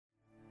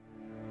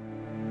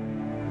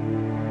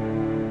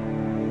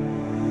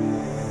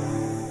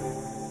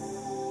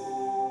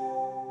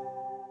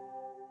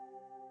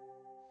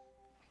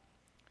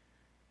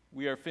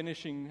We are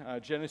finishing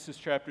Genesis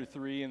chapter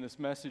 3, and this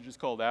message is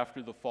called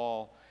After the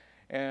Fall.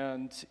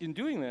 And in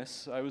doing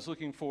this, I was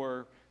looking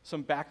for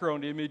some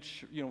background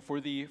image, for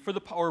the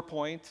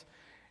PowerPoint,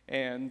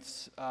 and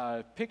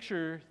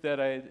picture that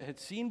I had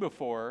seen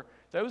before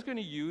that I was going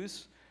to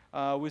use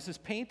was this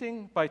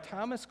painting by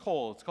Thomas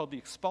Cole. It's called The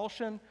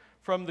Expulsion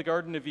from the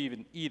Garden of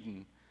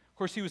Eden. Of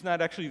course, he was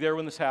not actually there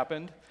when this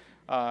happened,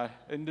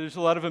 and there's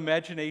a lot of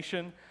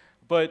imagination,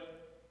 but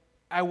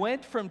I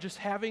went from just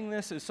having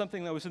this as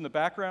something that was in the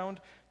background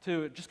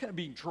to just kind of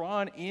being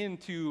drawn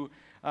into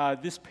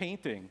this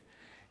painting.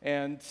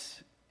 And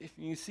if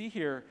you see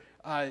here,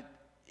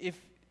 if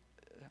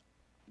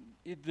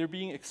they're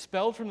being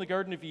expelled from the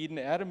Garden of Eden,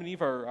 Adam and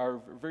Eve are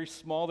very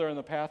small there on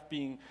the path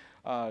being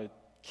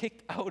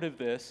kicked out of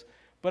this.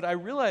 But I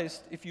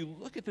realized if you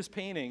look at this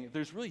painting,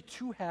 there's really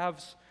two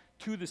halves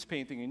to this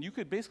painting. And you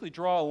could basically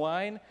draw a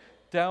line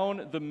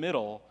down the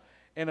middle.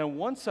 And on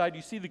one side,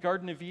 you see the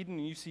Garden of Eden,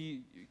 and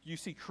you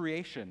see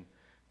creation,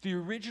 the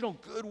original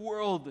good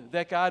world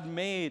that God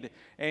made.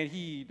 And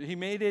He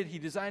made it, He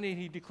designed it,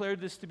 He declared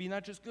this to be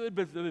not just good,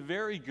 but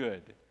very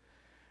good.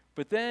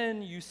 But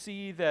then you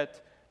see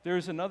that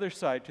there's another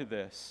side to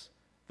this,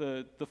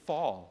 the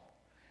fall.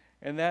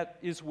 And that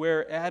is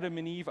where Adam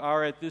and Eve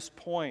are at this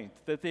point,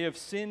 that they have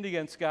sinned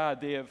against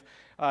God. They have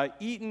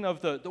eaten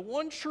of the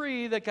one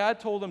tree that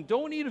God told them,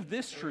 don't eat of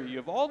this tree. You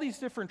have all these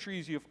different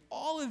trees. You have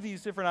all of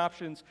these different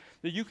options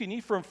that you can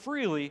eat from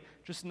freely,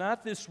 just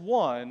not this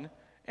one.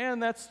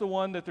 And that's the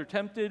one that they're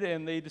tempted,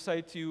 and they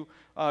decide to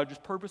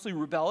just purposely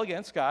rebel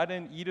against God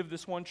and eat of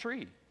this one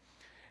tree.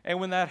 And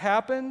when that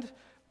happened,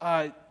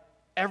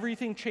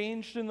 everything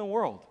changed in the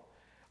world.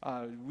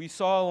 We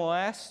saw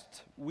last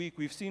week,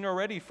 we've seen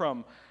already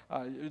from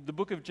the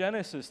book of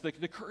Genesis,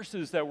 the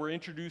curses that were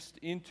introduced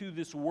into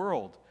this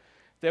world.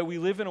 That we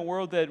live in a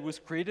world that was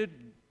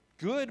created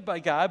good by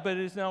God, but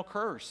is now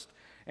cursed.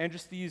 And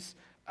just these,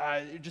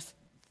 just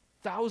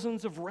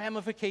thousands of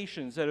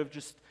ramifications that have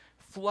just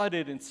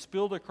flooded and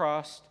spilled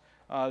across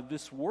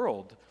this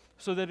world.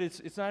 So that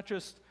it's not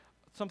just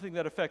something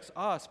that affects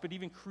us, but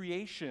even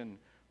creation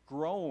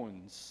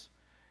groans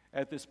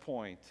at this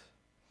point.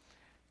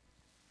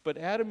 But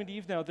Adam and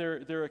Eve now,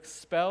 they're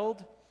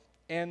expelled,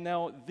 and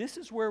now this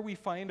is where we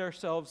find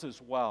ourselves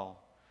as well.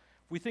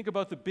 We think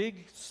about the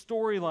big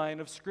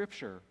storyline of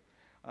Scripture.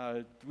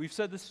 We've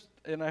said this,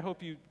 and I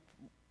hope you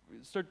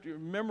start to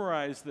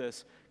memorize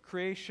this: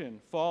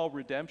 creation, fall,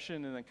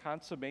 redemption, and then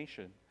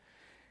consummation.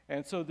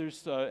 And so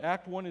there's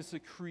Act 1 is the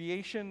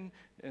creation,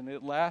 and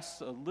it lasts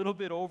a little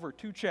bit over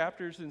 2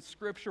 chapters in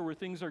Scripture where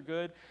things are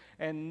good.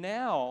 And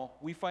now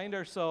we find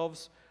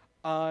ourselves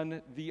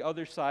on the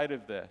other side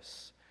of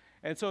this.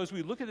 And so as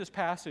we look at this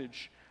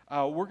passage,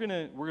 we're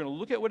gonna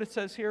look at what it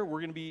says here.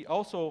 We're gonna be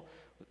also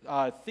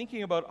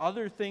thinking about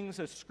other things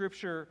that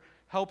Scripture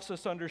helps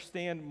us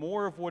understand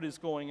more of what is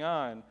going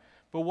on.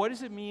 But what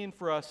does it mean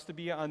for us to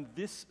be on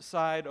this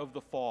side of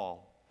the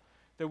fall?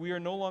 That we are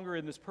no longer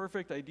in this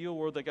perfect, ideal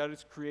world that God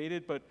has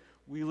created, but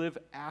we live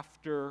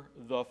after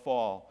the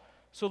fall.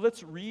 So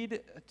let's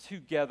read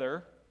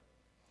together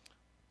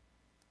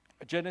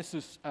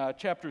Genesis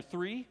chapter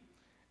 3,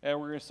 and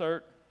we're going to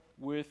start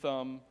with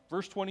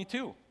verse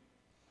 22. It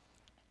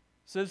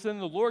says, "Then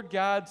the Lord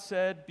God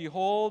said,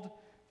 Behold,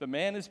 the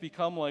man has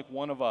become like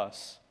one of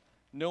us,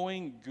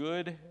 knowing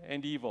good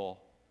and evil.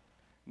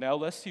 Now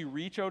lest he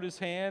reach out his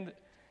hand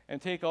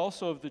and take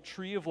also of the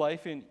tree of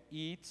life and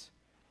eat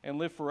and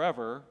live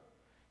forever.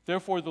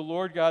 Therefore the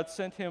Lord God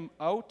sent him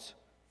out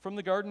from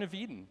the Garden of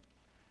Eden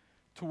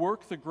to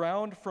work the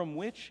ground from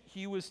which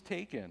he was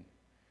taken.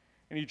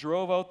 And he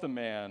drove out the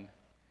man.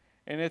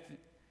 And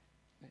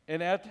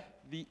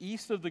at the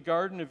east of the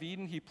Garden of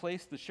Eden he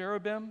placed the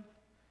cherubim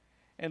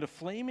and a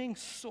flaming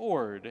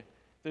sword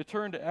that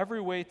turned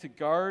every way to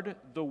guard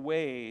the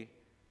way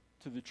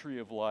to the tree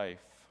of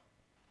life."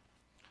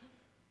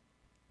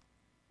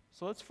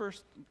 So let's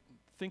first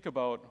think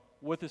about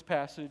what this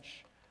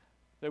passage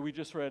that we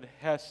just read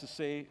has to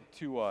say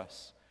to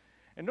us.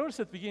 And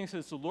notice at the beginning it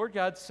says, "The Lord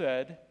God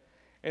said,"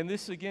 and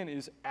this again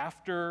is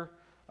after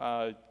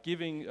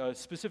giving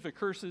specific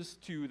curses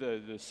to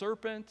the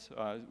serpent,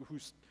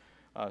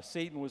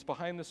 Satan was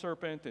behind the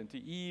serpent, and to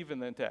Eve, and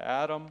then to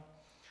Adam.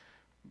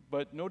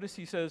 But notice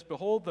he says,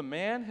 "Behold, the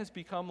man has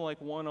become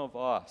like one of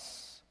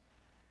us."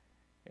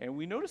 And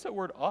we notice that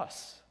word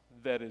 "us"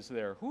 that is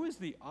there. Who is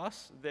the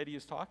us that he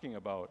is talking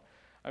about?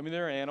 I mean,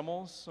 there are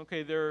animals,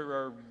 okay, there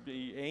are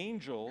the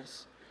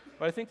angels,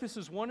 but I think this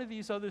is one of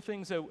these other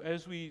things that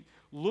as we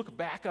look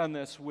back on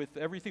this with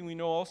everything we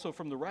know also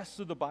from the rest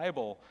of the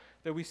Bible,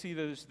 that we see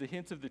there's the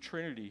hint of the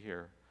Trinity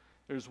here.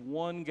 There's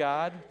one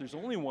God, there's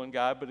only one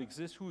God, but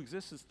who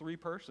exists as 3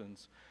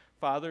 persons: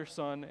 Father,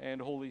 Son,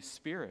 and Holy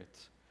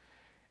Spirit.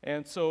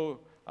 And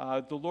so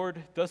the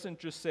Lord doesn't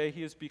just say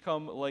he has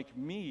become like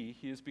me,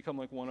 he has become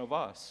like one of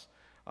us.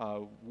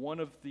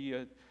 One of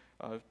the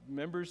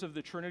members of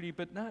the Trinity,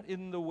 but not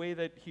in the way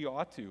that he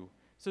ought to.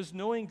 It says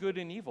knowing good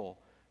and evil.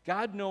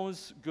 God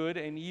knows good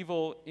and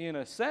evil in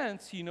a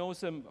sense. He knows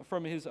them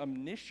from his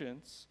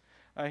omniscience.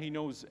 He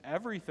knows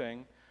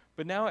everything.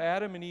 But now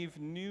Adam and Eve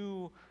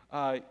knew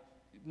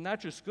not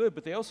just good,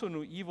 but they also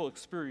knew evil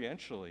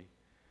experientially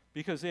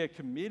because they had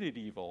committed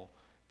evil.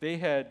 They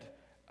had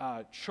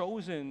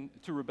chosen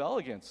to rebel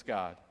against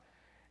God.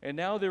 And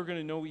now they were going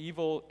to know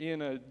evil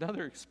in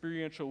another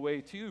experiential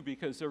way too,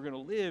 because they were going to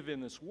live in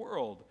this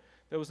world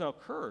that was now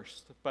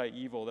cursed by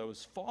evil, that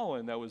was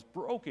fallen, that was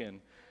broken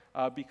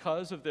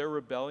because of their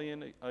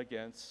rebellion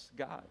against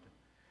God.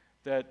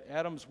 That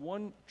Adam's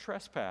one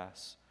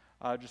trespass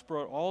just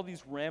brought all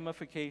these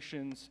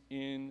ramifications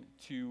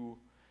into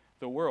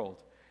the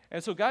world.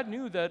 And so God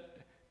knew that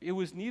it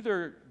was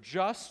neither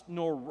just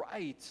nor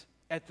right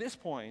at this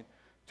point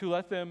to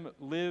let them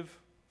live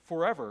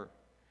forever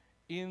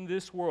in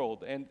this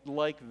world and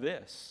like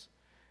this,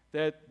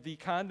 that the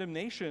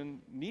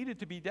condemnation needed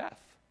to be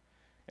death.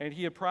 And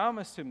he had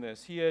promised him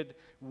this. He had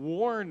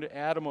warned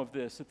Adam of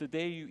this, that the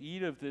day you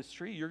eat of this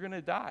tree, you're going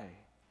to die.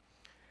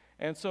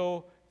 And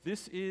so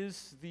this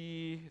is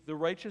the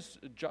righteous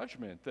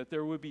judgment, that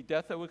there would be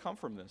death that would come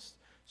from this.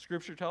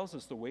 Scripture tells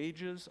us the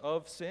wages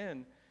of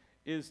sin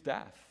is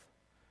death.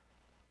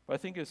 But I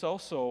think it's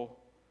also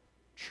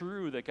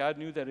true that God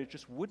knew that it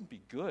just wouldn't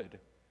be good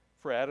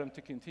for Adam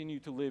to continue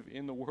to live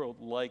in the world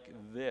like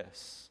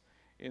this,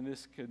 in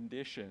this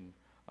condition,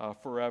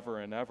 forever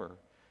and ever.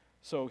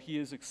 So he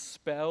is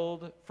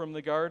expelled from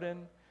the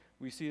garden.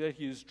 We see that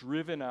he is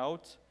driven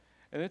out.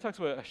 And then it talks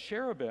about a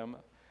cherubim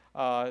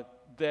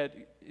that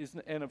is,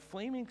 and a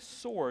flaming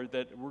sword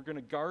that we're going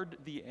to guard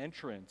the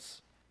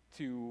entrance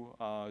to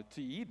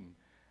Eden.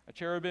 A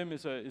cherubim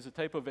is a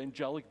type of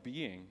angelic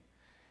being.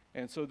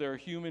 And so they're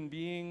human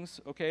beings,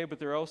 okay, but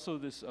they're also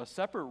this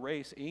separate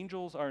race.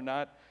 Angels are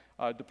not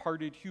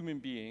departed human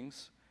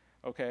beings,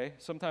 okay?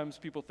 Sometimes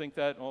people think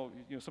that,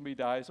 somebody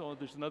dies,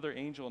 there's another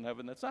angel in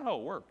heaven. That's not how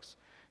it works.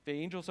 The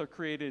angels are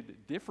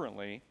created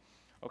differently,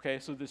 okay?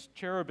 So this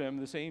cherubim,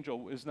 this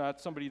angel, is not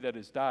somebody that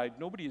has died.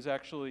 Nobody has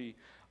actually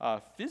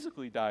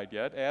physically died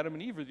yet. Adam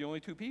and Eve are the only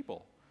two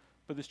people.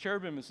 But this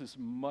cherubim is this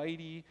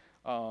mighty,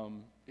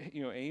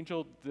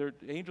 angel.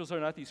 Angels are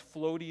not these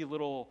floaty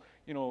little,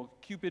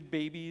 Cupid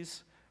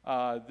babies.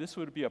 This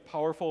would be a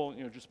powerful,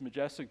 just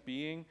majestic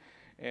being.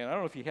 And I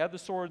don't know if he had the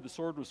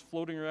sword was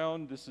floating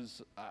around. This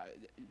is,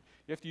 you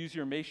have to use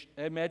your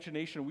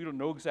imagination. We don't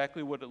know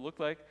exactly what it looked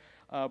like.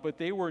 But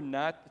they were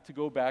not to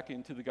go back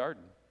into the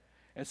garden.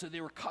 And so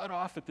they were cut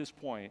off at this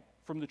point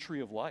from the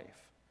tree of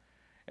life.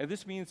 And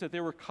this means that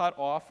they were cut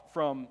off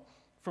from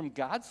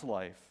God's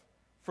life,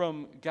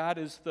 from God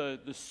as the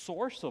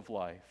source of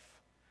life.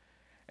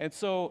 And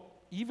so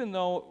even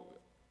though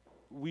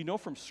we know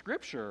from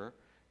Scripture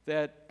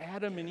that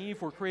Adam and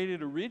Eve were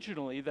created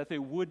originally, that they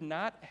would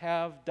not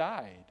have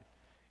died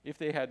if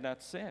they had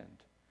not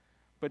sinned.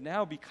 But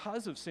now,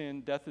 because of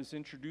sin, death is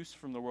introduced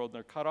from the world, and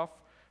they're cut off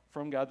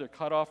from God. They're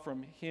cut off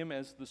from Him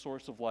as the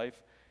source of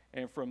life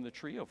and from the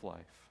tree of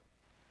life.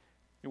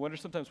 You wonder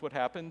sometimes what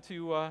happened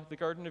to the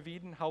Garden of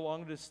Eden, how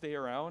long did it stay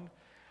around?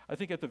 I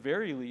think at the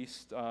very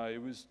least,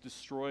 it was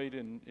destroyed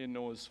in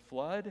Noah's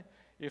flood,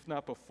 if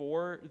not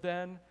before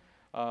then.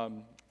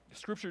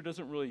 Scripture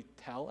doesn't really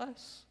tell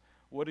us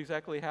what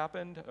exactly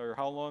happened or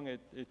how long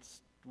it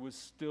was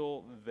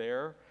still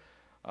there.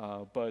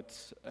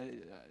 But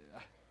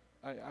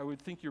I would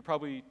think you're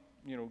probably,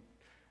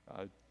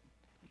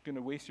 going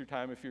to waste your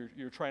time if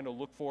you're trying to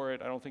look for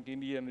it. I don't think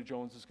Indiana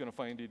Jones is going to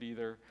find it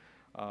either.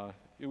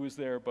 It was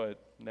there,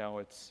 but now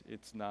it's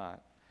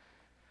not.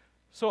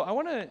 So I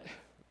want to,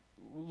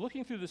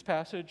 looking through this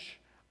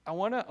passage, I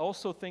want to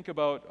also think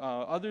about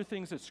other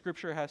things that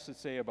Scripture has to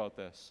say about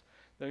this.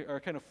 They are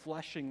kind of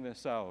fleshing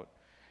this out.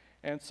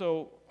 And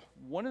so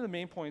one of the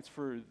main points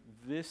for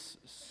this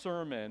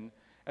sermon,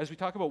 as we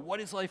talk about what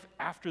is life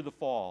after the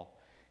fall,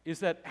 is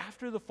that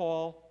after the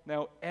fall,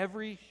 now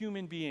every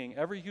human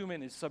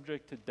is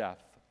subject to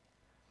death.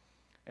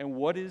 And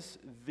what does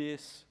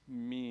this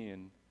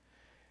mean?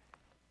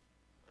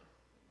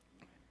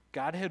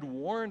 God had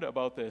warned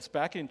about this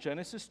back in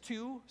Genesis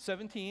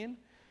 2:17.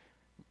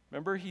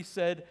 Remember, he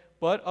said,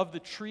 "But of the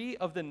tree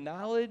of the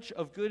knowledge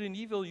of good and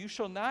evil you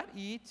shall not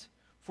eat,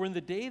 for in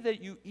the day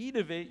that you eat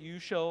of it you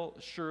shall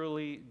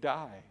surely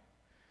die."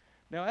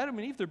 Now, Adam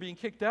and Eve, they're being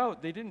kicked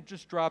out. They didn't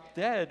just drop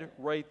dead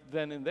right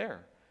then and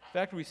there. In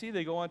fact, we see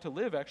they go on to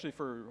live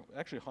for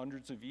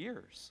hundreds of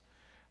years.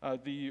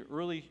 The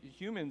early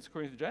humans,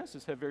 according to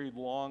Genesis, have very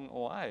long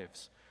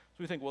lives. So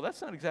we think, well,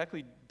 that's not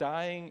exactly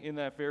dying in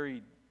that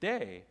very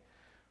day.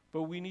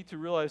 But we need to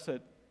realize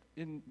that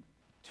in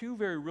two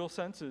very real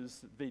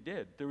senses, they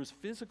did. There was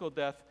physical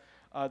death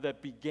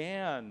that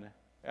began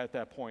at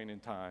that point in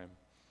time.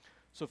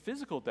 So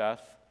physical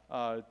death,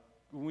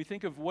 when we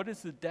think of what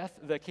is the death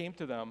that came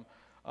to them,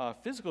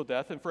 physical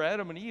death, and for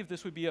Adam and Eve,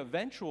 this would be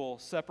eventual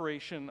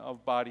separation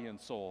of body and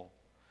soul.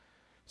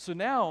 So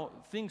now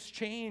things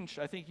change,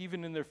 I think,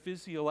 even in their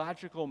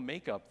physiological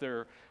makeup,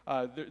 their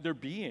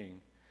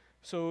being.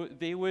 So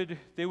they would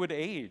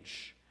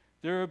age.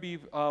 There would be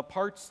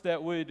parts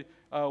that would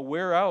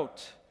wear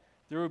out.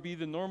 There would be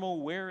the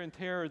normal wear and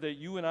tear that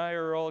you and I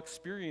are all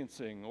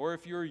experiencing. Or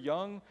if you're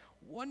young,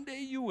 one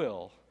day you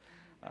will.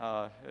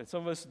 And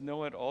some of us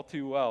know it all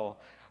too well.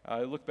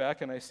 I look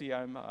back and I see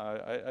I'm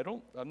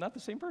not the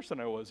same person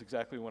I was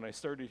exactly when I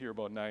started here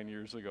about 9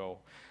 years ago.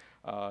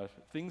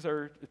 Things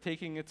are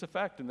taking its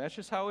effect, and that's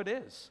just how it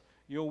is.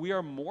 We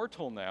are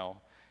mortal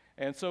now,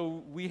 and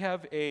so we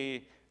have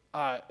a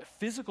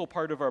physical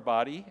part of our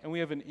body, and we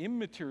have an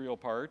immaterial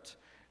part,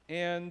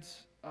 and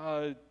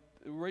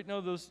right now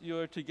those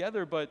are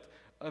together, but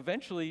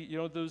eventually,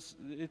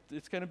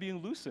 it's kind of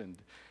being loosened,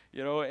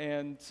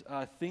 and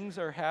things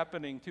are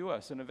happening to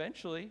us, and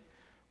eventually,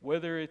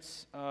 whether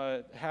it's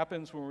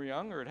happens when we're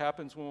young or it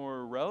happens when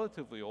we're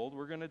relatively old,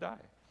 we're going to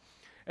die.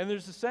 And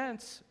there's a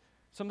sense,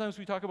 sometimes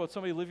we talk about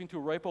somebody living to a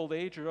ripe old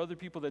age or other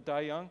people that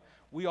die young.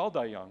 We all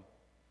die young.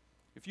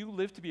 If you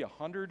live to be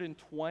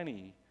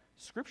 120,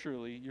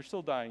 scripturally, you're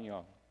still dying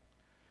young,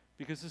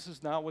 because this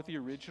is not what the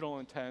original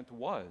intent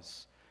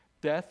was.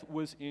 Death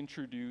was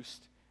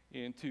introduced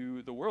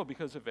into the world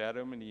because of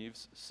Adam and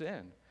Eve's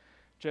sin.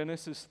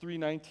 Genesis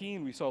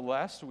 3:19, we saw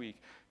last week,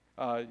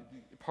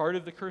 part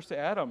of the curse to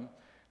Adam,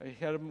 he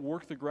had him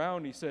work the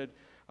ground. He said,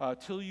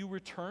 till you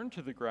return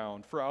to the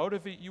ground, for out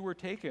of it you were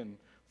taken,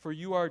 for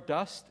you are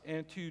dust,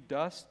 and to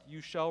dust you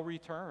shall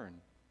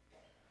return.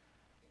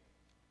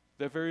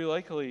 That very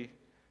likely,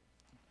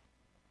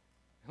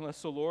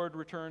 unless the Lord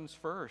returns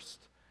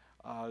first,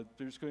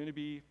 there's going to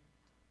be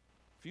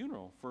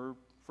funeral for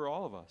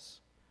all of us.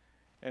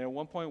 And at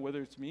one point,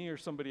 whether it's me or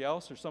somebody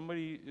else, or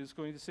somebody is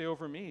going to say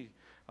over me,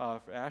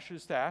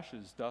 ashes to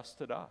ashes, dust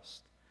to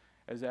dust.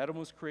 As Adam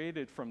was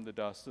created from the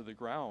dust of the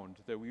ground,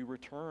 that we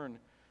return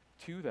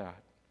to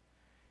that.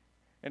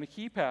 And a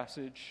key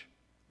passage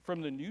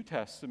from the New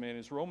Testament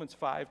is Romans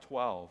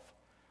 5:12,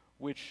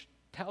 which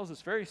tells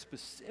us very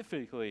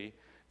specifically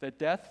that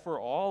death for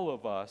all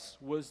of us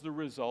was the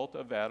result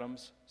of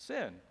Adam's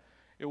sin.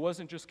 It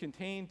wasn't just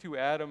contained to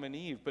Adam and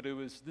Eve, but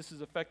this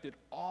has affected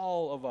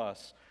all of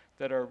us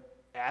that are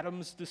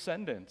Adam's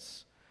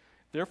descendants.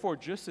 Therefore,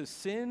 just as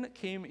sin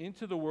came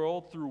into the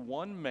world through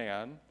one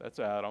man, that's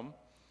Adam,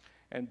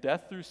 and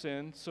death through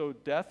sin, so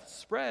death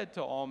spread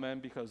to all men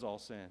because all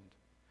sinned.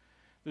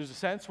 There's a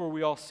sense where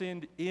we all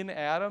sinned in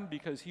Adam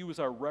because he was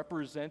our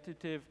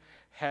representative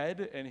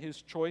head and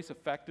his choice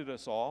affected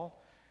us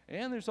all.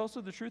 And there's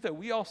also the truth that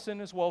we all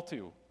sin as well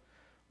too.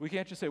 We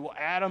can't just say, well,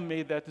 Adam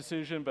made that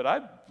decision, but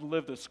I've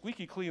lived a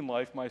squeaky clean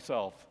life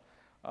myself.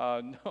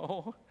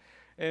 No.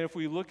 And if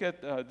we look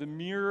at the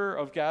mirror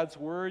of God's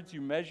words,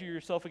 you measure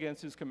yourself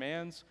against his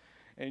commands,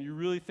 and you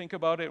really think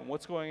about it and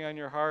what's going on in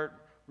your heart,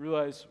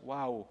 realize,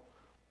 wow,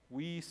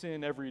 we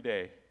sin every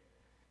day.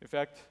 In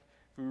fact,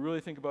 if we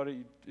really think about it,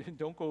 you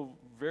don't go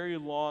very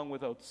long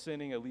without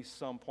sinning at least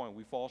some point.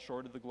 We fall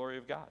short of the glory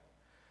of God.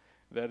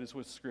 That is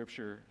what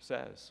Scripture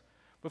says.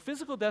 But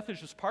physical death is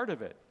just part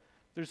of it.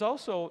 There's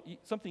also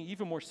something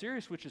even more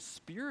serious, which is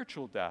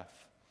spiritual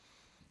death.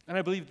 And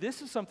I believe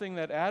this is something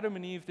that Adam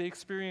and Eve, they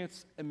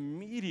experienced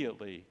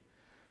immediately.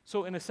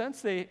 So in a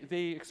sense, they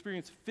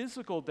experienced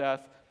physical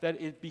death,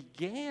 that it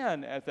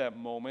began at that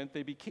moment.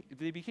 They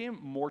became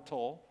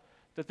mortal,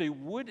 that they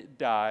would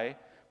die,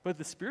 but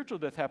the spiritual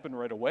death happened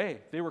right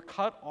away. They were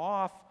cut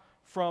off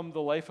from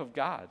the life of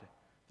God.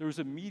 There was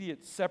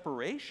immediate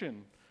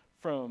separation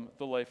from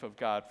the life of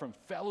God, from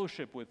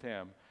fellowship with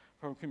him,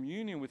 from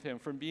communion with him,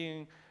 from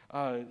being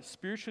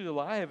spiritually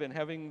alive and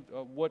having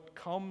what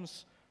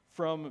comes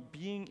from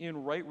being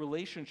in right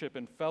relationship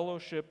and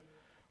fellowship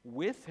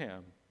with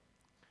him.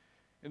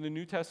 In the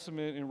New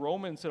Testament, in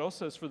Romans, it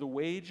also says, for the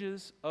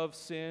wages of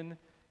sin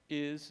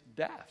is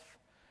death.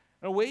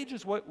 And a wage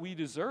is what we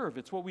deserve.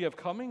 It's what we have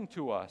coming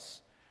to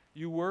us.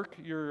 You work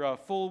your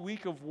full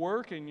week of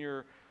work, and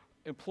your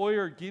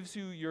employer gives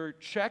you your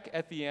check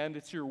at the end.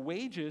 It's your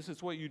wages.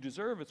 It's what you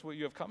deserve. It's what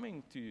you have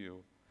coming to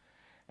you.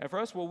 And for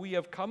us, what we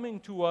have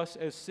coming to us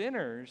as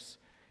sinners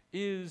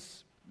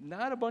is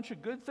not a bunch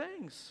of good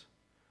things.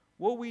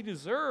 What we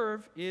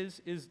deserve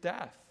is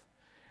death.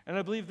 And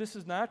I believe this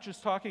is not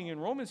just talking in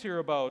Romans here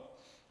about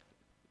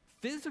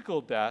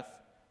physical death,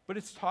 but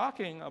it's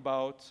talking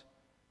about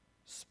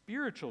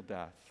spiritual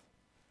death.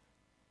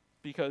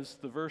 Because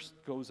the verse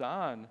goes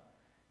on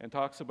and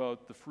talks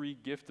about the free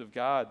gift of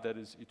God that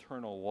is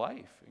eternal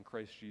life in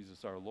Christ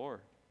Jesus our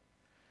Lord.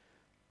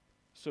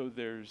 So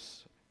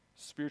there's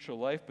spiritual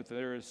life, but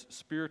there is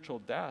spiritual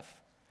death,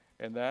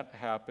 and that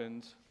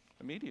happened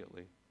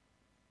immediately.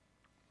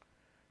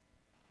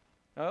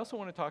 Now, I also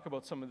want to talk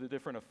about some of the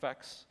different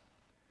effects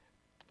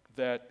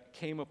that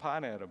came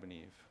upon Adam and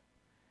Eve,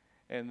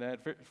 and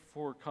that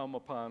therefore come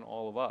upon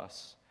all of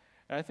us.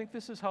 And I think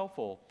this is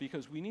helpful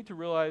because we need to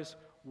realize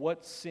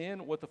what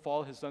sin, what the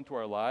fall has done to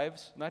our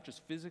lives, not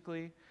just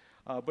physically,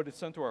 but it's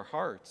done to our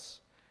hearts.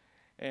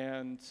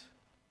 And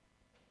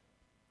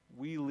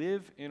we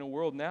live in a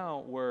world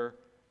now where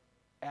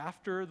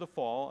after the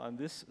fall, on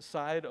this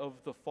side of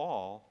the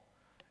fall,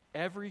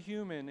 every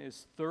human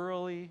is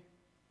thoroughly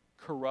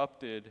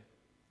corrupted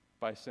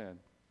by sin.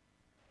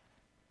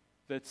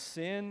 That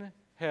sin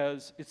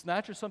it's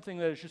not just something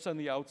that is just on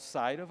the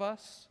outside of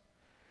us.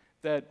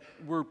 that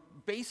we're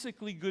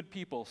basically good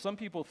people. Some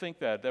people think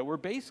that we're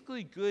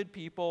basically good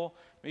people.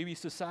 Maybe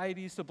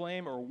society's to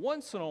blame, or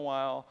once in a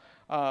while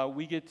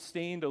we get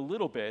stained a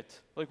little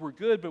bit. Like we're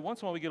good, but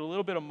once in a while we get a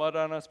little bit of mud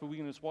on us, but we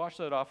can just wash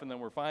that off and then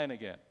we're fine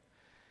again.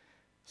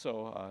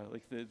 So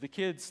like the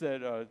kids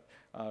that,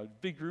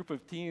 big group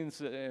of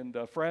teens and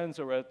friends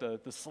are at the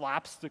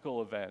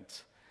Slapstickle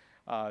event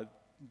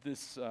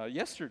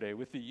yesterday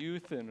with the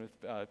youth and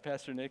with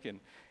Pastor Nick and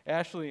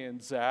Ashley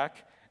and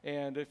Zach.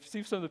 And if you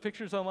see some of the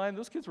pictures online,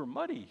 those kids were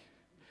muddy.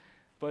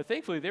 But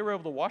thankfully, they were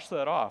able to wash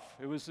that off.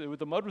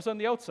 The mud was on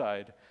the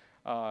outside,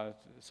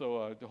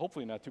 so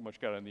hopefully not too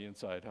much got on the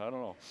inside. I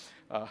don't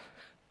know.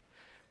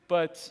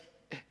 But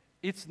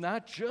it's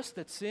not just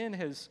that sin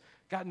has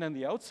gotten on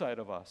the outside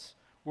of us,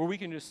 where we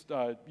can just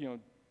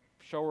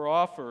shower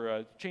off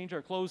or change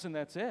our clothes and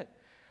that's it.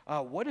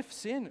 What if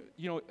sin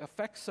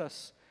affects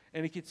us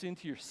and it gets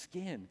into your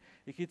skin,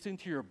 it gets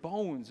into your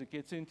bones, it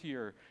gets into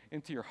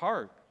your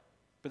heart?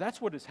 But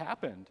that's what has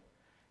happened.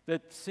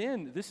 That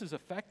sin, this has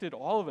affected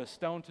all of us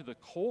down to the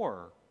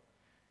core.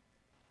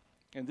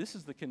 And this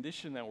is the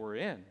condition that we're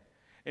in.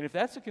 And if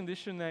that's the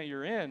condition that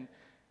you're in,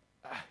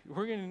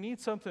 we're going to need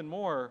something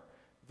more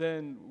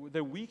than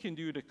we can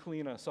do to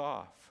clean us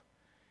off.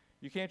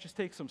 You can't just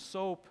take some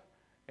soap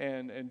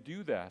and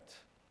do that.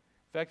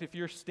 In fact, if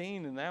you're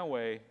stained in that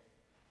way,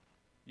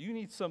 you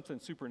need something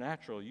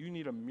supernatural. You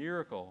need a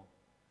miracle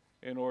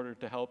in order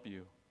to help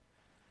you.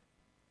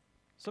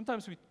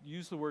 Sometimes we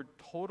use the word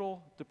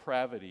total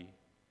depravity,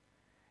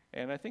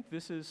 and I think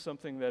this is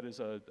something that is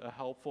a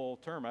helpful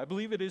term. I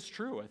believe it is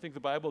true. I think the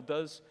Bible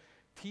does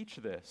teach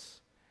this.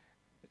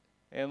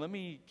 And let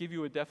me give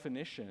you a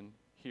definition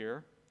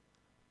here.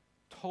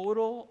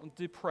 Total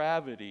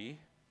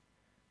depravity,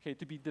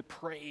 to be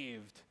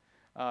depraved,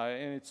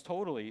 and it's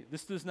totally.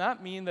 This does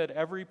not mean that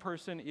every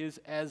person is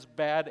as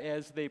bad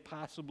as they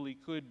possibly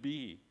could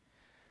be,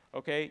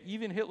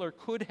 Even Hitler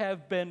could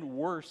have been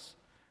worse,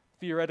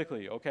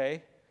 theoretically,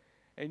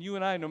 And you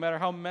and I, no matter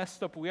how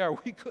messed up we are,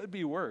 we could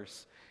be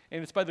worse.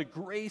 And it's by the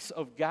grace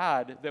of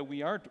God that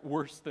we aren't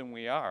worse than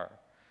we are,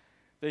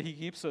 that He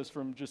keeps us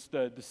from just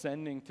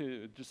descending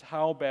to just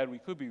how bad we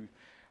could be.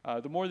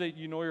 The more that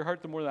you know your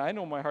heart, the more that I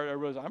know my heart, I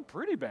realize I'm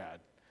pretty bad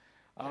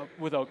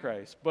without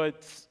Christ.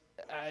 But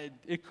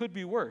it could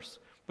be worse.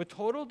 But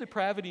total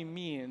depravity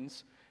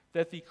means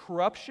that the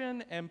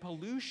corruption and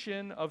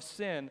pollution of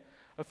sin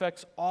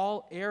affects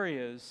all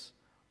areas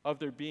of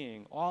their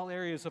being, all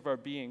areas of our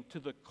being, to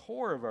the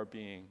core of our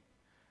being,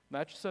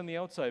 not just on the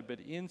outside, but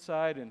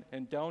inside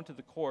and down to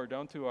the core,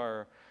 down to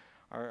our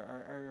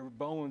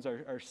bones,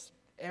 our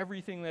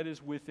everything that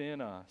is within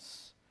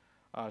us,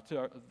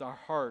 to our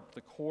heart,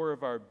 the core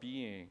of our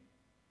being.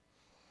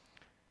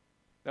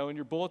 Now, in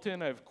your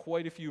bulletin, I have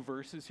quite a few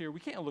verses here. We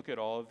can't look at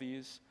all of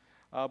these,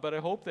 but I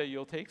hope that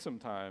you'll take some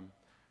time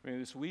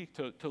this week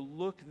to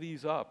look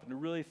these up and to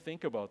really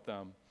think about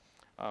them.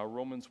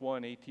 Romans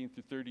 1, 18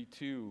 through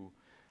 32,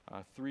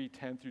 3,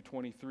 10 through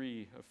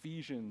 23,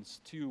 Ephesians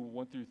 2,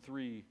 1 through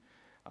 3.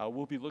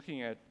 We'll be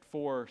looking at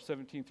 4,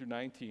 17 through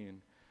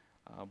 19,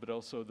 but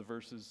also the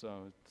verses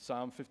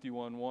Psalm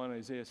 51, 1,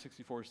 Isaiah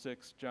 64,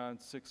 6, John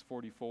 6,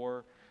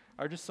 44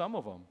 are just some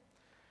of them.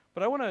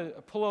 But I want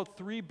to pull out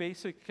three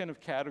basic kind of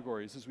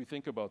categories as we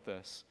think about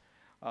this.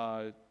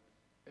 And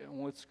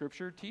what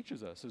Scripture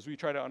teaches us as we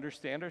try to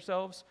understand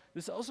ourselves.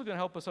 This is also going to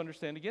help us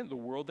understand, again, the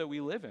world that we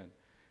live in.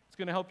 It's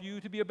going to help you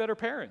to be a better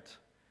parent.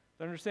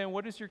 Understand,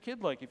 what is your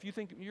kid like? If you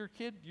think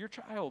your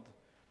child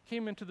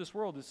came into this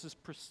world, this is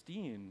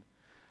pristine,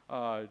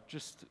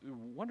 just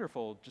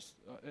wonderful, just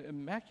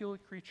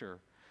immaculate creature.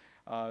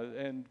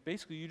 And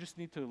basically, you just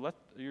need to let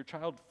your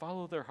child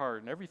follow their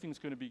heart, and everything's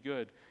going to be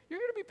good. You're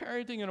going to be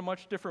parenting in a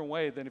much different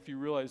way than if you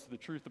realize the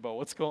truth about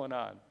what's going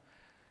on.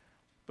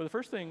 But the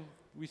first thing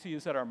we see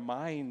is that our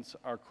minds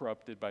are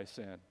corrupted by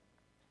sin.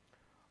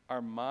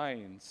 Our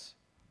minds,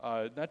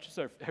 not just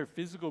our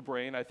physical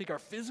brain. I think our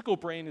physical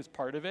brain is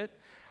part of it.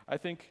 I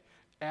think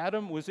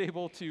Adam was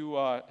able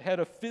to had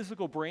a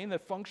physical brain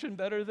that functioned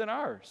better than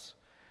ours.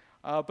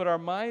 But our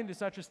mind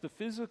is not just the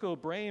physical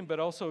brain, but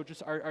also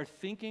just our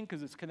thinking,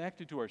 because it's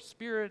connected to our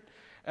spirit.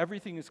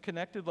 Everything is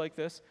connected like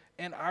this.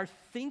 And our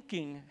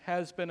thinking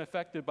has been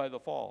affected by the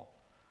fall.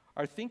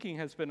 Our thinking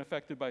has been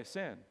affected by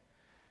sin.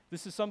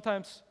 This is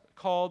sometimes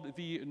called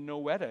the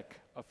noetic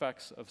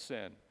effects of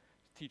sin.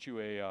 To teach you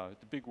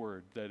the big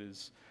word that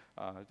is,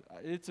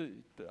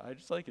 I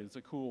just like it. It's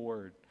a cool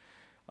word.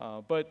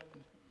 But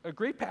a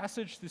great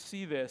passage to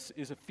see this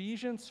is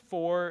Ephesians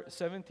 4,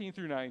 17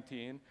 through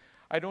 19.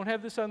 I don't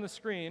have this on the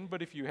screen,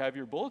 but if you have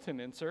your bulletin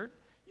insert,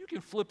 you can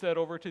flip that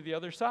over to the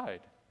other side.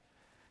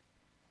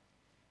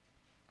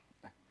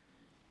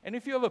 And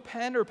if you have a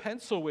pen or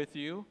pencil with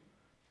you,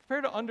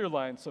 prepare to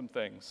underline some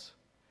things.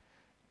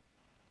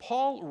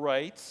 Paul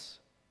writes,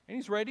 and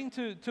he's writing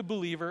to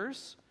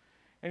believers,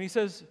 and he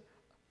says,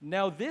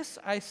 "Now this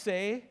I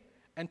say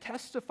and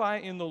testify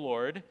in the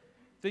Lord,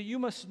 that you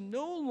must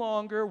no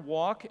longer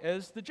walk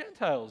as the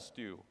Gentiles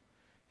do."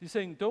 He's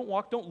saying, don't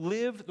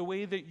live the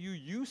way that you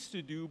used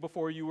to do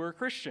before you were a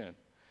Christian.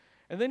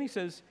 And then he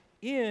says,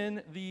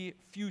 in the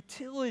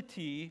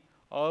futility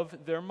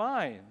of their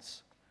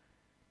minds.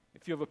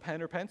 If you have a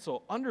pen or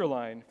pencil,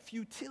 underline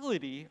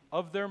futility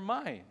of their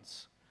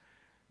minds.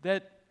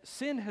 That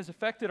sin has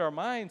affected our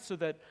minds so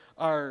that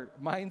our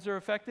minds are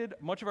affected.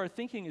 Much of our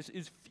thinking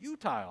is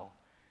futile.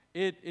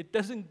 It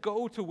doesn't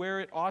go to where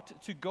it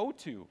ought to go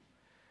to.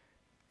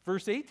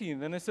 Verse 18,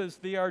 then it says,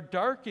 they are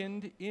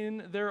darkened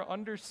in their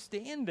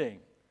understanding.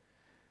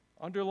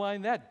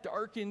 Underline that,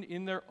 darkened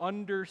in their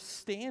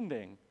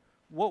understanding.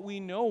 What we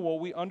know, what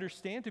we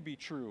understand to be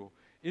true,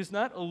 is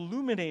not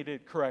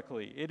illuminated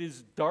correctly. It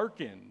is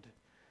darkened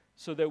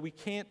so that we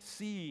can't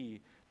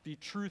see the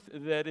truth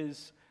that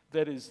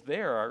is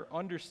there. Our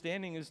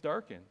understanding is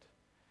darkened.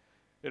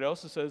 It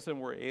also says that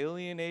we're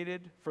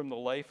alienated from the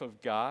life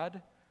of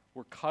God.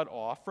 We're cut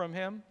off from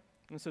him.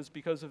 And it says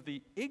because of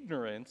the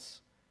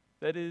ignorance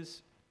that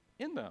is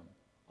in them.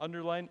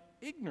 Underline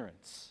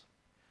ignorance.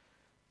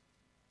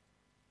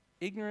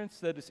 Ignorance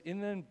that is in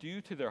them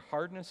due to their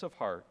hardness of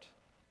heart.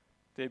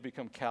 They've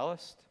become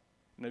calloused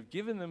and have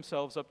given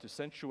themselves up to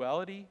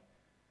sensuality,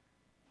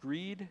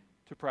 greed,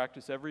 to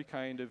practice every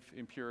kind of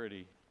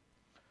impurity.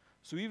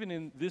 So even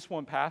in this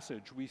one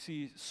passage, we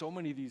see so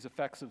many of these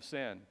effects of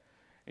sin.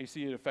 And you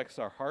see it affects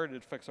our heart, it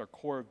affects our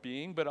core of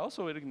being, but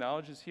also it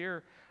acknowledges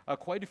here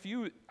quite a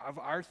few of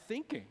our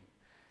thinking.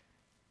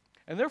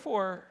 And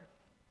therefore,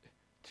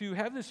 to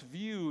have this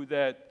view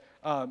that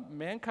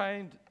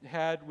mankind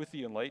had with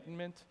the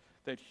Enlightenment,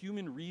 that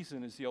human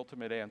reason is the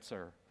ultimate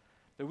answer,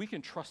 that we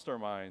can trust our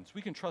minds,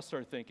 we can trust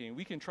our thinking,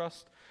 we can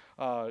trust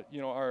our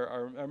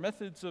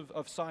methods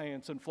of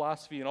science and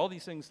philosophy and all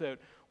these things, that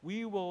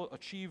we will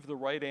achieve the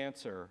right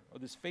answer, or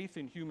this faith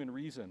in human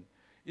reason,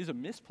 is a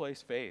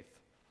misplaced faith.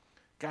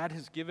 God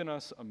has given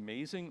us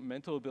amazing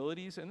mental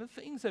abilities, and the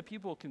things that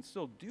people can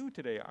still do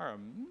today are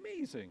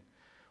amazing.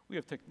 We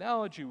have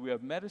technology, we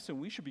have medicine,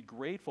 we should be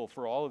grateful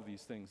for all of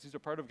these things. These are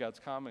part of God's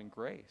common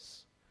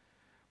grace.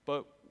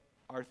 But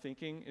our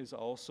thinking is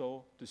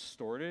also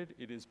distorted,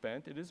 it is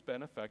bent, it has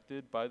been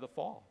affected by the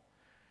fall.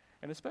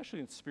 And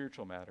especially in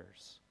spiritual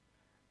matters.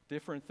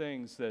 Different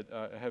things that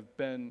have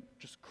been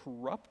just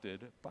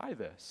corrupted by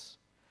this.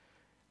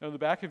 Now, in the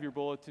back of your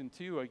bulletin,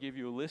 too, I gave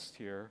you a list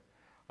here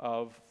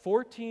of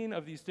 14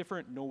 of these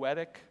different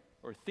noetic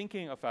or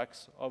thinking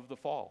effects of the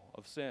fall,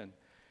 of sin.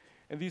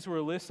 And these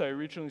were lists I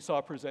originally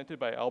saw presented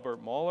by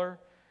Albert Mohler.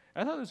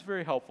 And I thought it was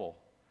very helpful,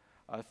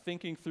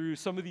 thinking through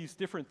some of these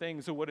different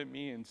things and what it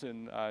means.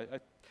 And I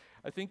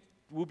think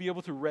we'll be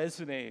able to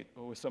resonate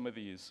with some of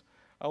these.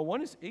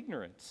 One is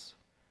ignorance.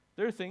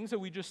 There are things that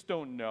we just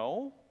don't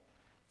know,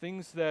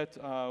 things that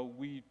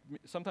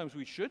sometimes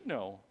we should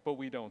know, but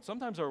we don't.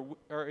 Sometimes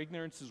our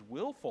ignorance is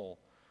willful.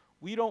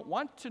 We don't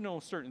want to know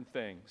certain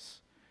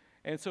things.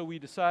 And so we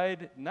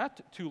decide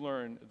not to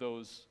learn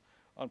those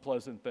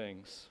unpleasant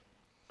things.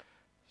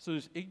 So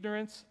there's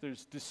ignorance,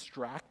 there's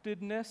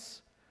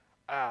distractedness.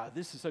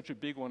 This is such a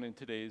big one in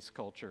today's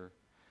culture.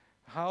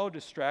 How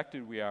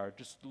distracted we are,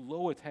 just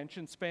low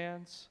attention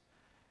spans,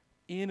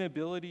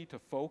 inability to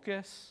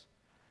focus.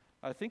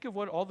 Think of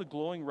what all the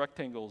glowing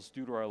rectangles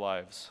do to our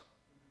lives.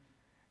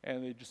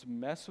 And they just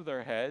mess with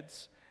our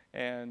heads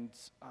and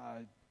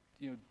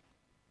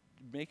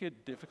make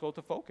it difficult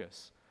to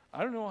focus.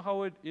 I don't know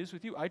how it is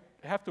with you. I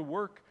have to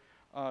work.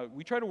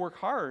 We try to work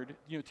hard,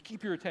 to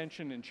keep your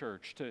attention in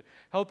church, to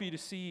help you to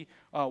see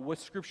what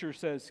Scripture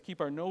says,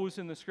 keep our nose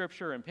in the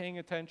Scripture and paying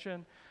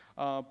attention.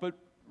 But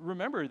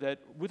remember that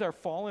with our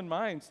fallen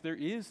minds, there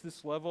is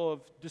this level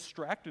of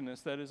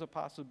distractedness that is a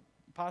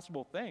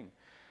possible thing.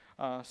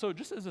 So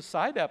just as a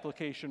side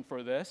application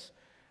for this,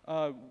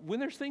 when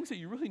there's things that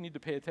you really need to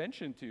pay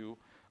attention to,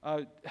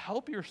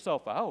 help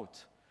yourself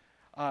out.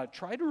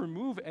 Try to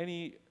remove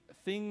any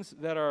things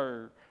that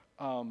are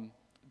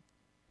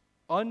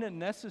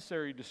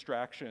unnecessary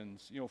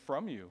distractions,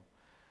 from you.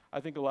 I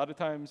think a lot of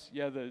times,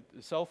 the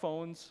cell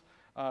phones,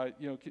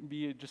 can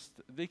be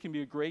they can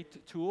be a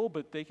great tool,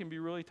 but they can be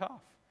really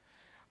tough.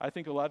 I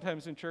think a lot of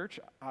times in church,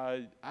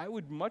 I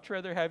would much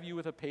rather have you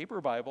with a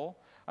paper Bible.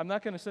 I'm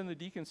not going to send the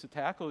deacons to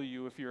tackle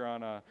you if you're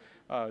on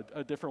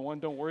a different one.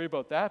 Don't worry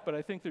about that. But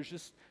I think there's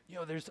just,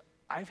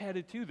 I've had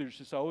it too. There's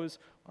just always,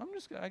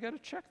 I got to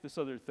check this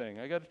other thing.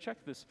 I got to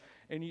check this.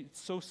 And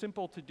it's so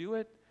simple to do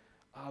it,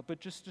 but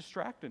just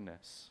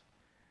distractedness.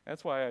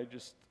 That's why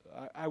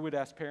I would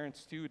ask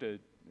parents too to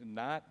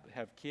not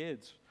have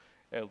kids,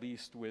 at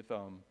least with,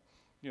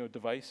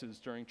 devices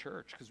during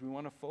church, because we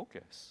want to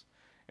focus.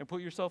 And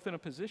put yourself in a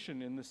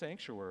position in the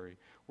sanctuary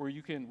where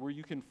you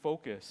can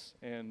focus.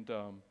 And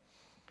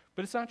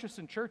but it's not just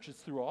in church;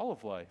 it's through all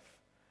of life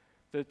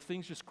that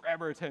things just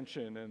grab our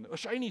attention. And a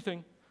shiny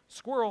thing,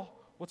 squirrel,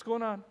 what's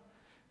going on?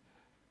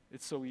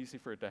 It's so easy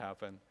for it to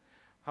happen.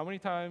 How many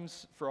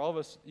times for all of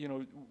us,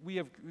 we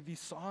have these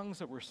songs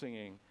that we're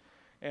singing,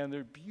 and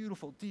they're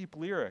beautiful, deep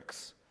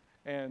lyrics.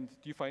 And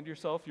do you find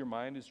yourself, your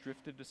mind is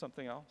drifted to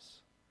something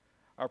else?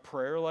 Our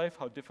prayer life,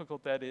 how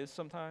difficult that is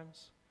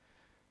sometimes.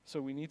 So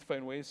we need to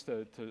find ways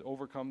to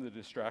overcome the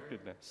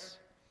distractedness.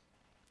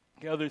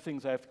 The other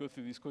things, I have to go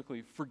through these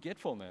quickly.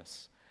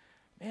 Forgetfulness.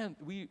 man,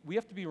 we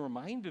have to be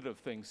reminded of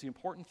things, the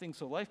important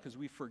things of life, because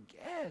we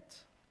forget.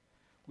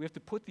 We have to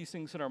put these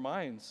things in our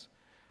minds.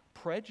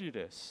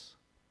 Prejudice.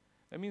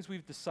 That means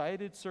we've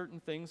decided certain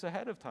things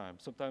ahead of time,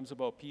 sometimes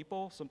about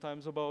people,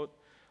 sometimes about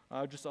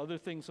just other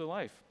things in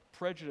life.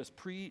 Prejudice,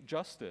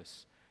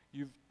 pre-justice.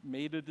 You've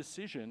made a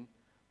decision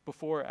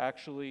before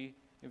actually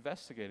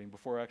investigating,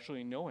 before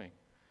actually knowing.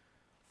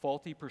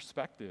 Faulty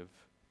perspective.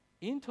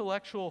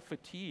 Intellectual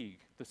fatigue.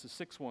 That's the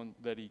sixth one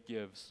that he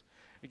gives.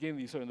 Again,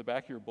 these are in the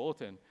back of your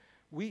bulletin.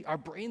 Our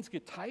brains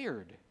get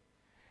tired.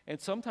 And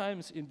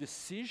sometimes in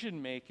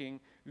decision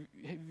making,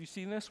 have you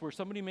seen this? Where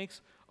somebody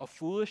makes a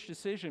foolish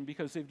decision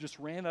because they've just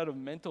ran out of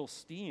mental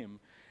steam,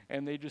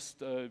 and they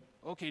just,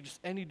 just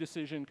any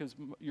decision because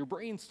your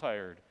brain's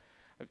tired.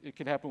 It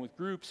can happen with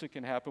groups, it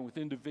can happen with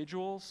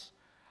individuals.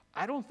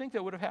 I don't think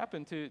that would have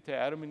happened to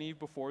Adam and Eve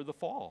before the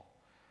fall.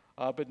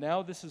 But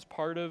now this is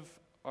part of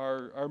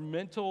our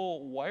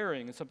mental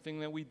wiring and something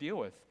that we deal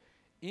with.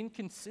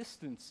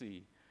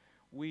 Inconsistency.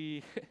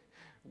 We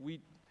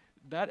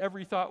not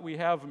every thought we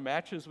have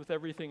matches with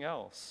everything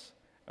else.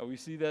 We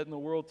see that in the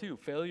world too.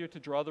 Failure to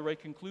draw the right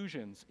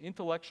conclusions,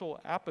 intellectual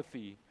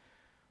apathy,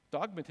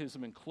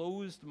 dogmatism and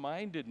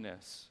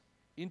closed-mindedness,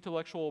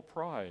 intellectual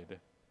pride,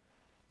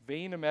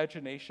 vain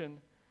imagination,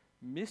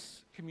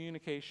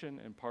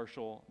 miscommunication, and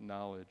partial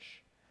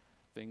knowledge.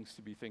 Things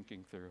to be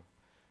thinking through.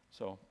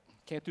 So,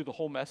 can't do the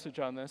whole message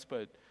on this,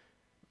 but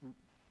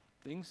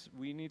things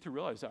we need to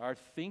realize that our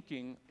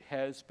thinking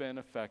has been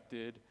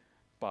affected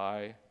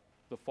by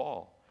the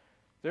fall.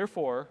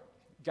 Therefore,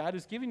 God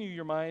has given you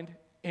your mind,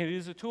 and it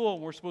is a tool,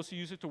 and we're supposed to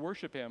use it to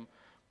worship Him.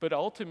 But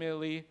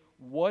ultimately,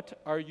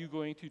 what are you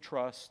going to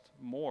trust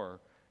more? Are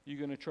you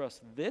going to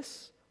trust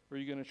this, or are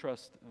you going to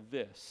trust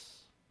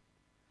this?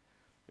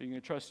 Are you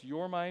going to trust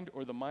your mind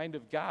or the mind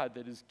of God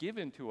that is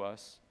given to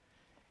us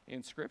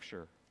in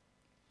Scripture?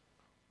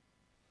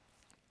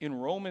 In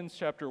Romans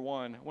chapter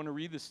 1, I want to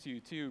read this to you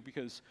too,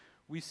 because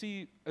we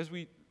see, as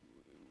we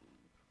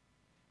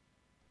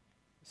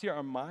see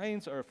our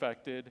minds are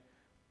affected,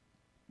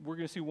 we're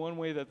going to see one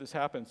way that this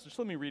happens. Just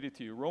let me read it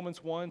to you.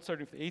 Romans 1,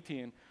 starting with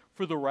 18.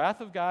 For the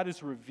wrath of God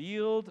is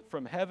revealed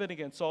from heaven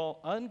against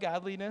all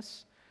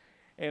ungodliness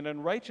and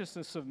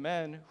unrighteousness of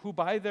men, who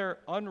by their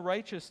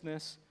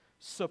unrighteousness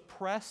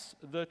suppress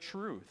the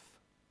truth.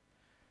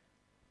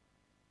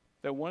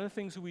 That one of the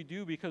things that we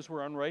do because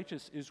we're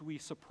unrighteous is we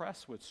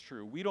suppress what's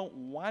true. We don't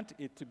want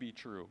it to be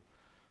true.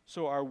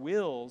 So our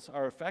wills,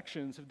 our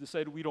affections have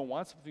decided we don't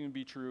want something to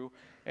be true,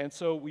 and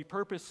so we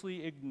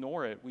purposely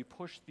ignore it. We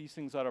push these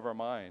things out of our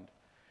mind.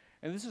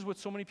 And this is what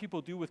so many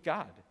people do with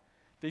God.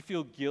 They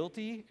feel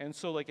guilty, and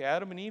so like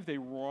Adam and Eve, they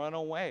run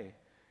away.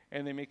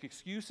 And they make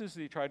excuses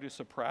they try to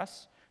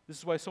suppress. This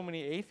is why so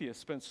many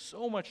atheists spend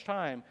so much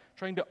time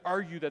trying to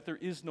argue that there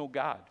is no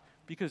God.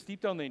 Because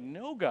deep down they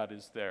know God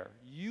is there.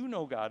 You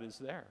know God is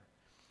there.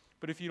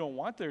 But if you don't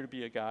want there to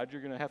be a God,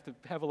 you're going to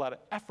have a lot of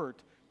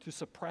effort to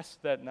suppress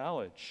that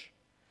knowledge.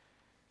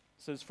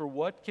 It says, for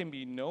what can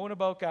be known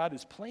about God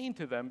is plain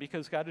to them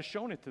because God has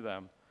shown it to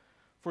them.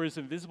 For his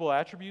invisible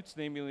attributes,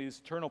 namely his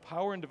eternal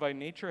power and divine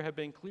nature, have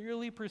been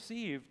clearly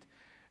perceived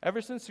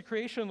ever since the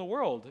creation of the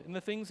world in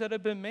the things that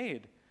have been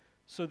made.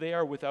 So they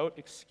are without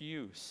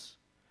excuse.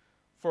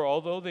 For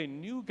although they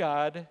knew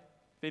God,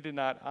 they did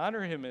not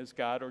honor him as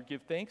God or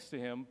give thanks to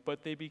him,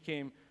 but they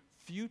became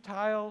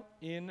futile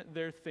in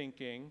their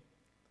thinking.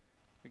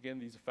 Again,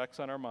 these effects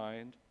on our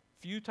mind.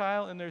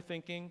 Futile in their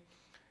thinking,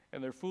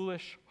 and their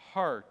foolish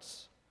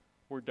hearts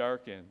were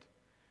darkened.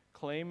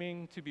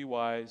 Claiming to be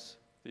wise,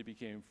 they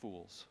became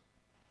fools.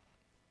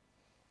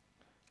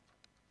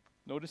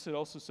 Notice it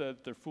also said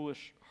their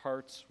foolish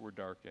hearts were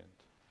darkened,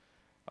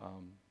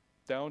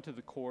 down to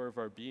the core of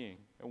our being.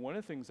 And one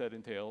of the things that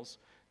entails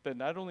that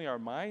not only our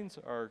minds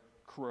are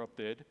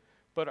corrupted,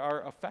 but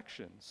our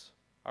affections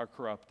are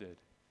corrupted.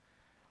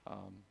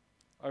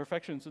 Our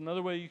affections,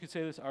 another way you could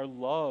say this, our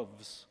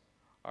loves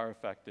are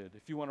affected.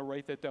 If you want to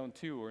write that down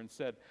too, or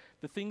instead,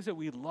 the things that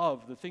we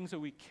love, the things that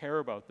we care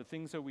about, the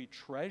things that we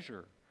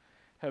treasure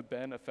have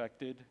been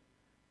affected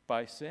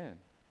by sin.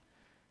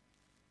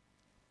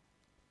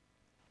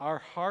 Our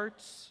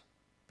hearts,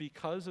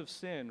 because of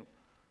sin,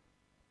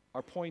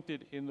 are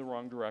pointed in the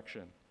wrong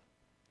direction.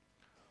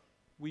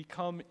 We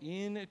come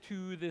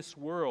into this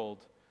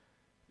world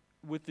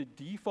with the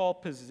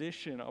default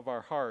position of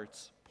our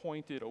hearts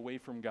pointed away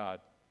from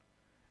God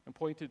and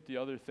pointed to the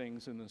other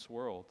things in this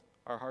world.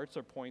 Our hearts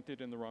are pointed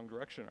in the wrong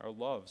direction. Our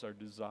loves, our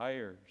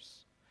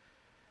desires.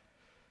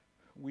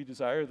 We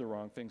desire the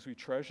wrong things. We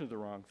treasure the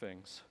wrong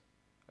things.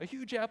 A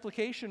huge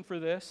application for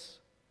this,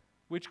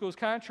 which goes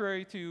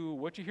contrary to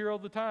what you hear all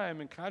the time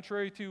and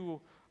contrary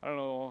to, I don't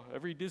know,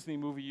 every Disney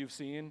movie you've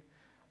seen.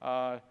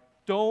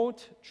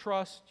 Don't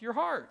trust your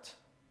heart.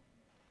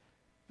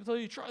 Until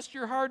you trust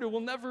your heart, it will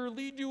never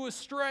lead you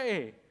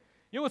astray.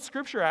 You know what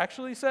Scripture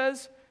actually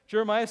says?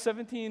 Jeremiah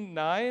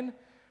 17:9.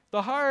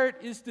 The heart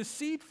is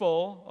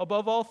deceitful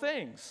above all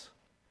things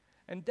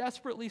and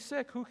desperately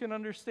sick. Who can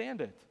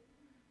understand it?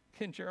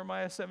 In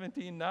Jeremiah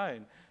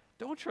 17:9.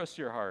 Don't trust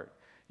your heart.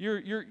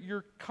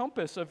 Your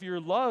compass of your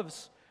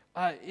loves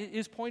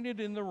is pointed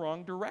in the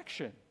wrong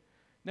direction.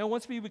 Now,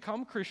 once we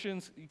become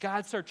Christians,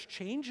 God starts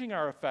changing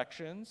our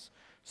affections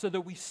so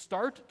that we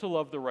start to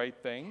love the right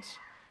things.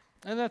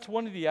 And that's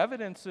one of the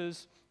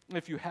evidences,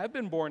 if you have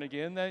been born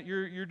again, that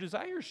your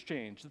desires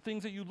change. The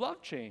things that you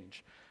love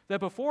change. That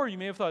before you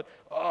may have thought,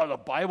 oh, the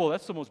Bible,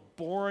 that's the most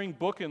boring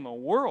book in the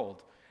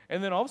world.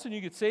 And then all of a sudden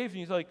you get saved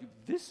and you're like,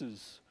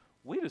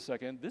 wait a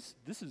second,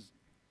 this is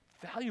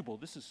valuable,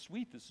 this is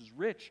sweet, this is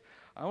rich.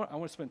 I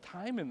want to spend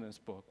time in this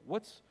book.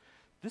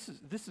 This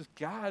is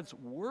God's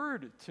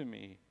word to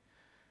me.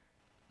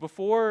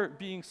 Before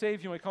being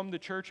saved, you might come to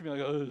church and be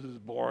like, oh, this is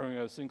boring,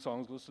 I sing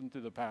songs, listen to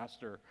the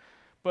pastor.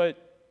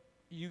 But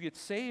you get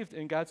saved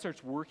and God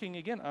starts working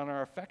again on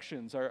our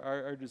affections,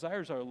 our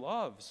desires, our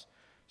loves.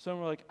 So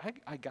we're like,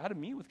 I got to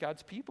meet with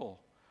God's people.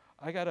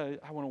 I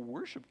want to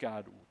worship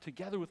God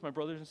together with my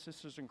brothers and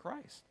sisters in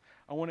Christ.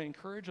 I want to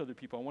encourage other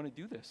people. I want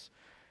to do this.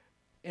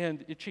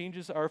 And it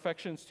changes our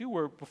affections too,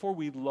 where before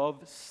we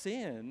love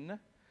sin,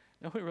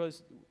 now we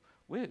realize,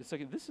 wait a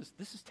second, this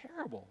is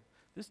terrible.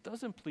 This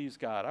doesn't please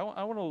God.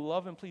 I want to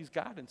love and please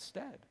God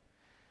instead.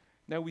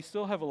 Now, we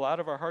still have a lot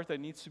of our heart that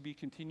needs to be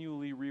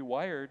continually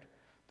rewired.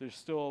 There's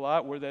still a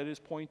lot where that is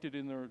pointed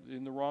in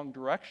the wrong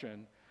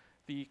direction.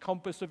 The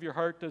compass of your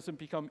heart doesn't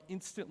become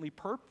instantly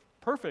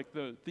perfect.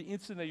 The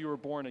instant that you were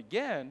born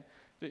again,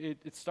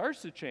 it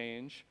starts to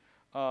change,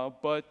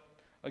 but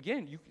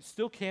again, you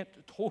still can't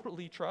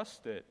totally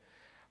trust it.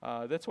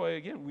 That's why,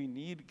 again, we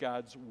need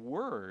God's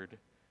word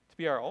to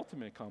be our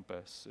ultimate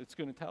compass. It's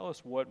going to tell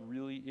us what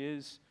really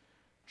is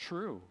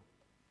true.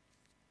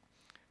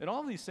 And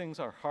all of these things,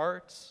 our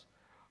hearts,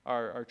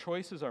 our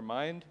choices, our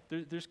mind,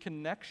 there's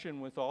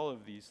connection with all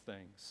of these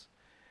things.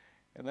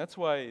 And that's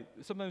why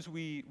sometimes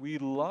we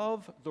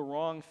love the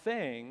wrong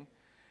thing,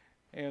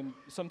 and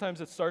sometimes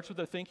it starts with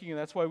our thinking, and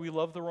that's why we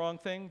love the wrong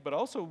thing, but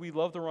also we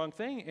love the wrong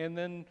thing, and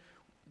then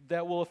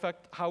that will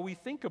affect how we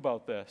think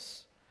about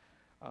this.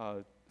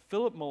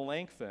 Philip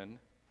Melanchthon,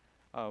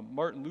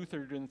 Martin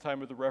Luther during the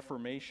time of the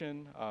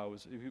Reformation,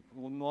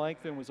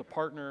 Melanchthon was a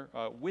partner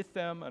with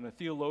them and a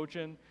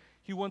theologian.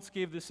 He once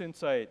gave this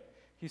insight.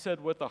 He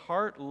said, what the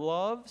heart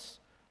loves,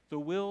 the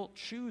will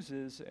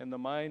chooses, and the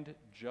mind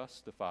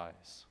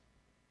justifies.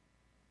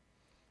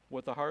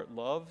 What the heart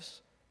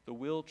loves, the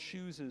will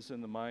chooses,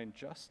 and the mind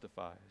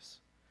justifies.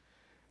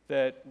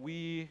 That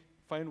we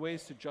find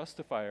ways to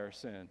justify our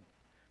sin.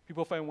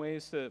 People find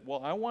ways to,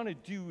 well, I want to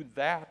do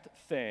that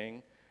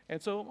thing,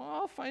 and so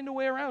I'll find a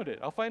way around it.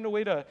 I'll find a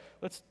way to,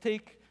 let's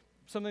take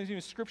sometimes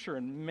even Scripture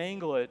and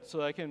mangle it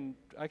so I can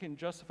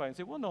justify and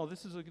say, well, no,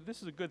 this is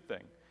a good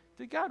thing.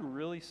 Did God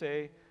really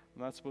say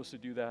I'm not supposed to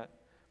do that?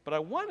 But I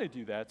want to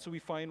do that, so we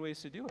find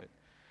ways to do it.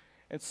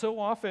 And so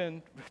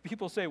often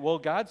people say, well,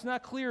 God's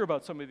not clear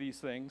about some of these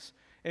things,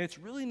 and it's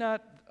really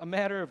not a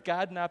matter of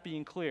God not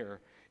being clear.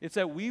 It's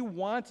that we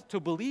want to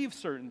believe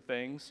certain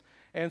things,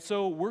 and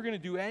so we're going to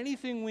do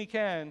anything we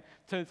can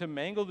to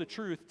mangle the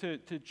truth,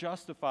 to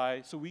justify,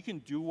 so we can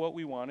do what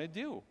we want to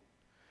do.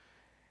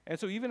 And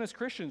so even as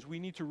Christians, we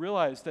need to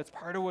realize that's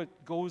part of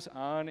what goes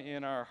on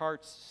in our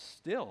hearts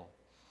still.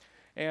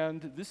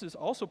 And this is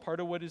also part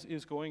of what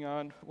is going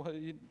on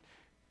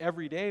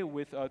every day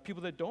with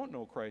people that don't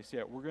know Christ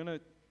yet.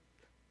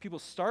 People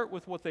start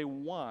with what they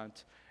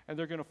want, and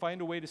they're going to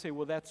find a way to say,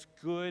 well, that's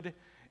good,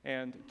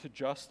 and to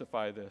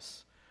justify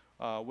this.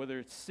 Whether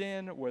it's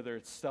sin, whether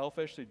it's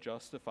selfish, they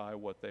justify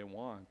what they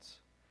want.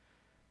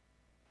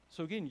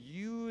 So again,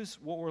 use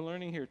what we're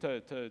learning here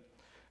to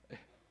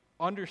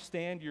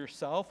understand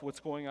yourself, what's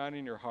going on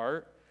in your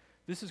heart.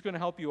 This is going to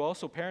help you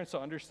also, parents, to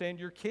understand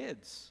your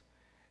kids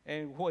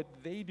and what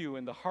they do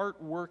and the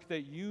heart work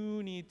that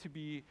you need to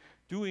be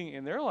doing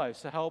in their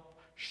lives to help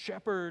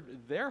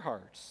shepherd their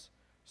hearts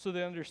so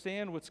they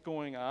understand what's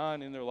going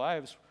on in their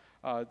lives,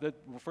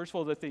 first of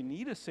all, that they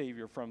need a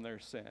Savior from their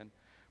sin,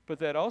 but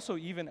that also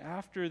even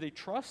after they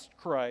trust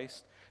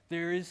Christ,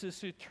 there is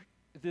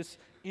this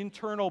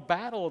internal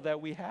battle that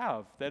we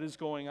have that is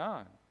going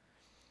on.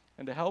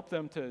 And to help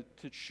them to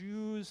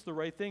choose the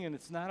right thing, and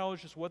it's not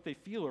always just what they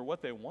feel or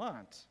what they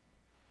want.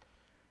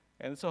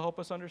 And this will help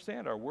us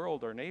understand our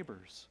world, our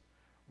neighbors.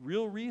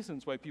 Real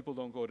reasons why people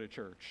don't go to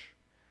church.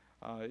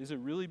 Is it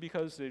really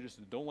because they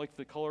just don't like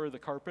the color of the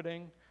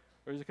carpeting?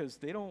 Or is it because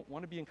they don't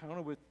want to be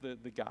encountered with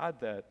the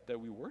God that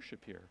we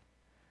worship here?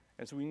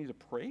 And so we need to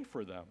pray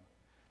for them.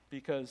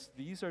 Because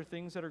these are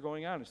things that are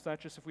going on. It's not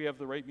just if we have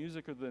the right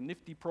music or the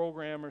nifty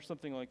program or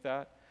something like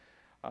that.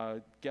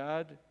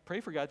 Pray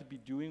for God to be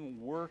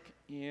doing work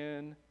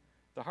in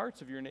the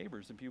hearts of your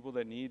neighbors and people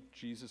that need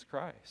Jesus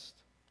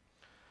Christ.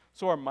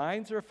 So our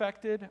minds are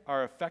affected,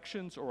 our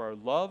affections or our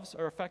loves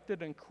are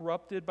affected and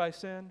corrupted by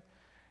sin.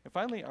 And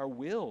finally, our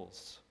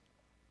wills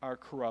are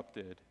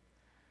corrupted.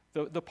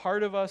 The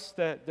part of us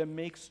that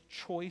makes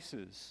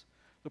choices,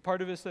 the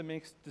part of us that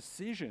makes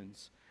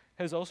decisions,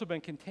 has also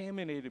been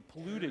contaminated,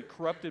 polluted,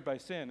 corrupted by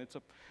sin.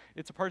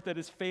 It's a part that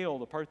has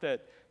failed, a part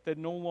that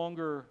no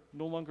longer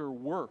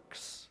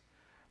works.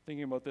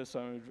 Thinking about this,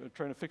 I'm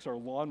trying to fix our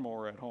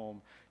lawnmower at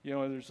home. You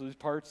know, there's these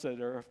parts that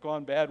have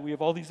gone bad. We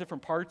have all these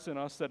different parts in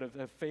us that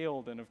have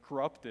failed and have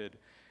corrupted.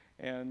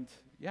 And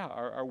yeah,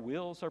 our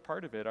wills are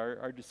part of it,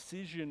 our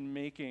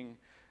decision-making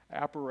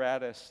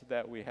apparatus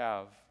that we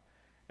have.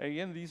 And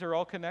again, these are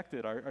all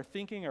connected. Our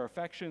thinking, our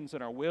affections,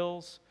 and our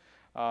wills,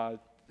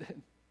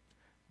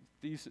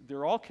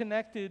 they're all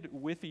connected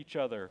with each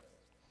other.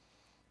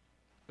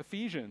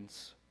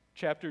 Ephesians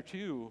chapter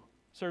 2,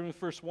 starting with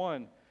verse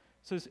 1,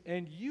 says,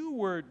 "And you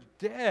were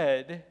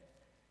dead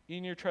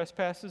in your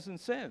trespasses and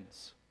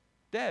sins."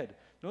 Dead.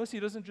 Notice he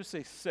doesn't just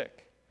say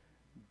sick.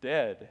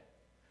 Dead.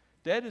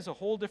 Dead is a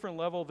whole different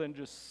level than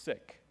just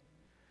sick.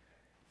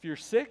 If you're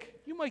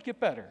sick, you might get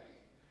better.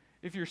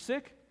 If you're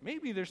sick,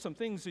 maybe there's some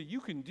things that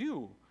you can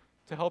do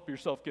to help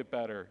yourself get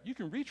better. You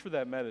can reach for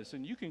that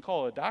medicine. You can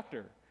call a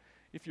doctor.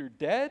 If you're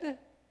dead,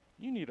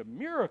 you need a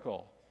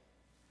miracle.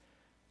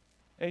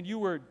 "And you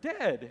were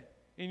dead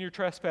in your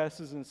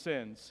trespasses and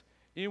sins,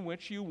 in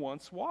which you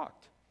once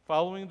walked,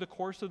 following the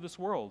course of this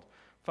world,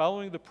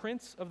 following the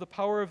prince of the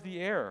power of the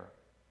air,"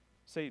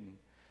 Satan,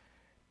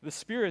 "the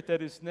spirit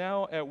that is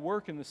now at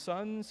work in the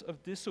sons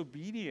of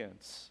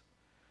disobedience,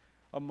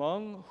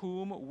 among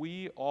whom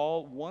we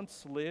all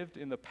once lived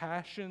in the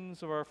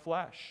passions of our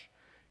flesh,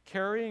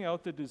 carrying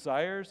out the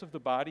desires of the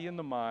body and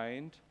the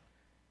mind.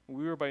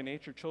 We were by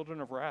nature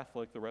children of wrath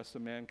like the rest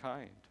of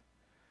mankind."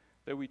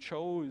 That we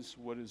chose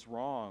what is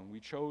wrong. We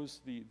chose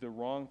the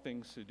wrong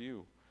things to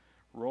do.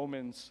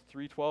 Romans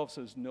 3:12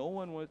 says, "No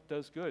one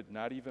does good,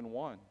 not even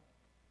one."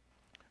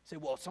 Say,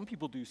 well, some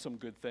people do some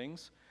good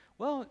things.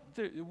 Well,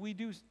 we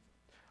do.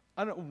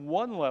 On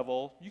one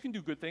level, you can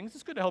do good things.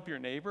 It's good to help your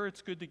neighbor.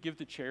 It's good to give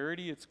to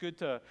charity. It's good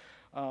to.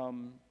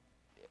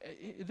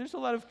 There's a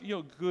lot of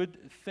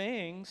good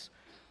things,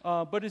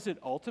 but is it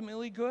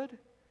ultimately good?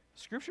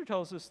 Scripture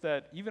tells us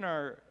that even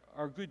our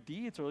good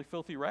deeds are like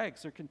filthy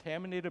rags. They're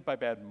contaminated by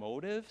bad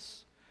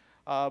motives,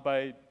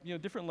 by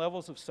different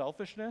levels of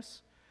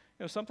selfishness.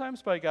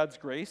 Sometimes by God's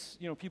grace,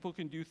 people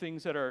can do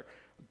things that are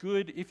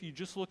good if you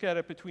just look at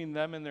it between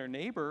them and their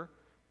neighbor.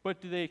 But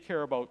do they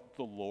care about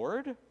the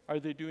Lord? Are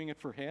they doing it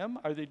for Him?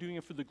 Are they doing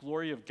it for the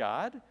glory of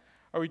God?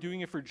 Are we doing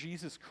it for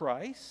Jesus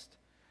Christ?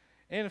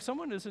 And if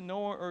someone doesn't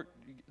know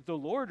the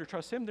Lord or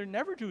trust Him, they're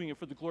never doing it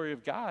for the glory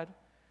of God.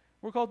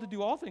 We're called to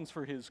do all things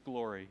for His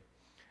glory.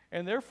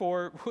 And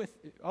therefore,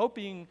 without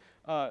being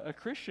a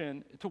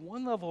Christian, to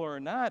one level or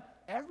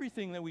not,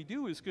 everything that we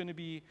do is going to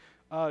be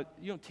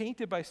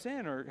tainted by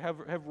sin or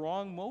have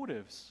wrong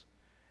motives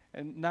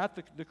and not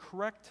the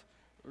correct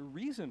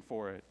reason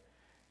for it.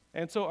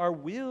 And so our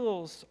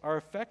wills are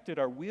affected,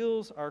 our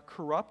wills are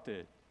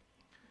corrupted.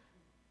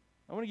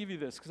 I want to give you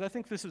this because I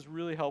think this is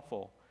really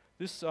helpful.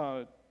 This,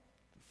 talking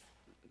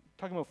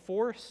about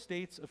 4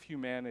 states of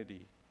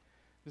humanity.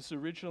 This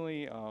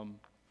originally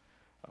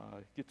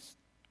gets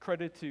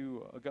credit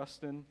to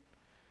Augustine,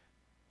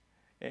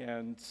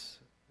 and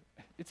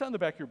it's on the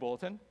back of your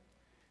bulletin.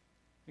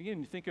 Again,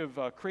 you think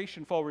of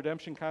creation, fall,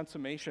 redemption,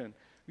 consummation.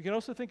 We can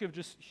also think of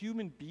just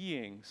human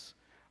beings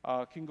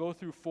can go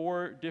through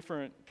 4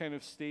 different kind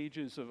of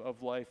stages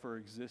of life or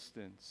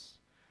existence.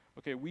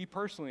 Okay, we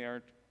personally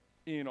aren't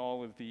in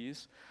all of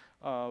these,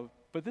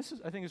 but this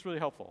I think is really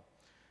helpful.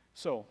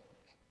 So,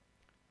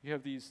 you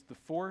have the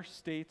 4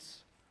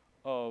 states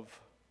of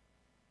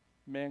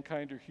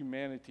mankind or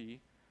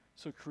humanity.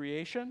 So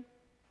creation,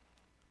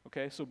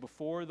 okay, so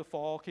before the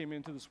fall came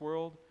into this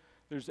world,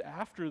 there's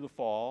after the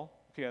fall,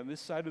 okay, on this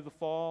side of the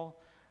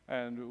fall,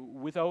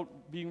 and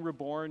without being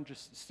reborn,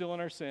 just still in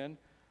our sin.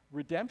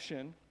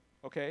 Redemption,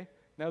 okay,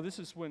 now this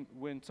is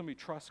when somebody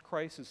trusts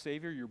Christ as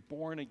Savior, you're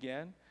born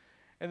again.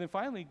 And then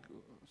finally,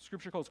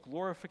 Scripture calls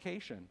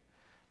glorification.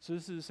 So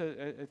this is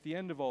at the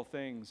end of all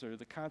things, or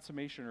the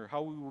consummation, or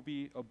how we will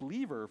be a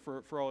believer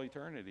for all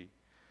eternity.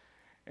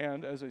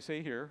 And as I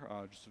say here,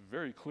 just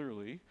very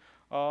clearly,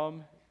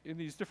 in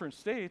these different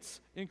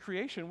states, in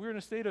creation, we're in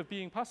a state of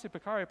being posse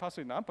peccari,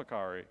 posse non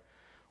peccari,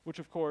 which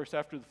of course,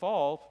 after the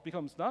fall,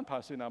 becomes non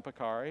posse non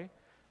peccari,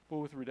 but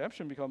with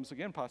redemption becomes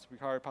again posse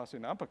peccari, posse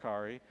non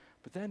peccari,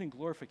 but then in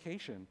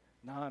glorification,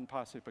 non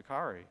posse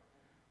peccari.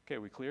 Okay,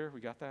 we clear? We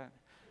got that?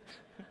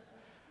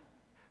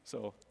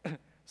 So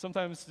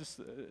sometimes just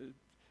you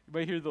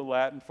might hear the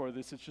Latin for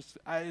this. It's just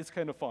it's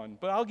kind of fun,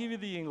 but I'll give you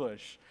the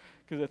English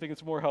because I think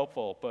it's more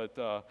helpful. But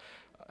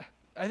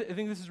I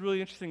think this is really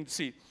interesting to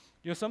see.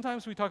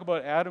 Sometimes we talk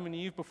about Adam and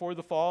Eve before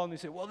the fall, and they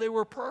say, well, they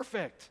were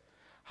perfect.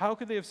 How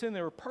could they have sinned?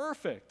 They were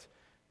perfect.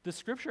 Does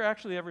Scripture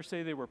actually ever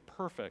say they were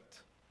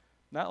perfect?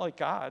 Not like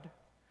God.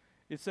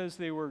 It says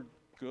they were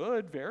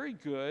good, very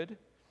good,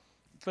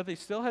 but they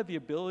still had the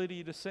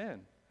ability to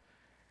sin.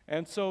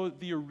 And so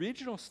the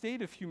original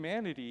state of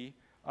humanity,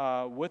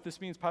 what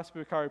this means, posse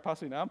peccari,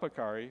 posse non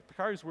peccari,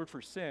 peccari is a word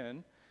for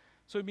sin,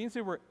 so it means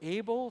they were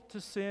able to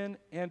sin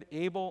and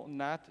able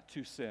not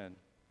to sin.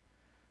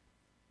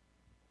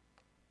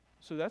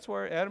 So that's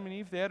why Adam and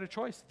Eve, they had a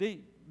choice.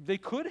 They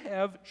could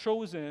have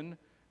chosen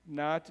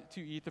not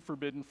to eat the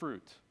forbidden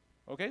fruit.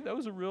 Okay, that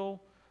was a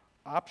real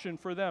option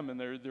for them. In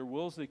their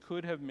wills, they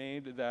could have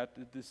made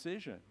that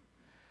decision.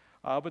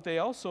 But they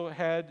also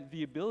had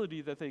the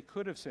ability that they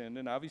could have sinned,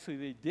 and obviously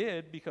they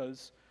did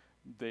because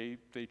they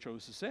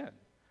chose to sin.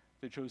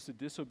 They chose to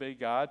disobey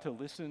God, to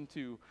listen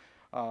to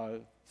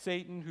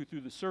Satan, who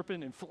through the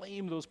serpent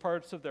inflamed those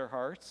parts of their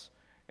hearts,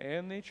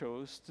 and they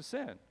chose to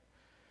sin.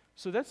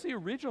 So that's the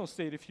original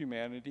state of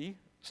humanity.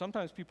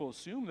 Sometimes people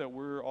assume that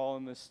we're all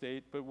in this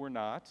state, but we're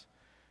not.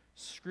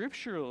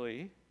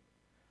 Scripturally,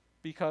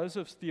 because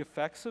of the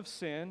effects of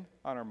sin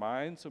on our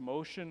minds,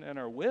 emotion, and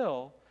our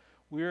will,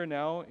 we are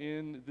now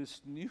in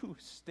this new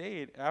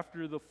state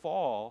after the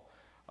fall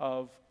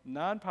of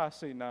non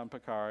posse non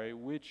peccare,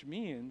 which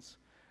means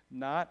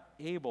not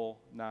able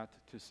not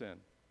to sin.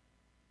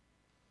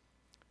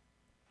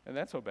 And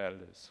that's how bad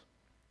it is.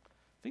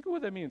 Think of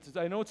what that means.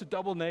 I know it's a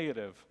double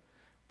negative,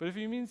 but if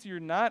it means you're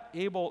not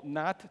able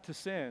not to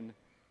sin,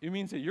 it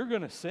means that you're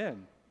going to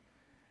sin.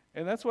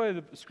 And that's why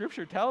the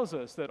Scripture tells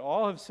us that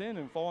all have sinned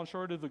and fallen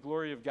short of the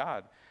glory of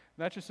God.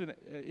 Not just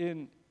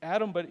in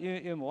Adam, but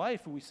in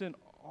life, and we sin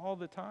all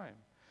the time.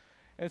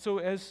 And so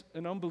as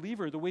an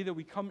unbeliever, the way that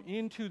we come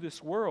into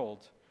this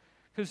world,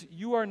 because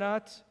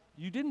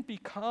you didn't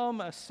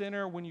become a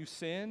sinner when you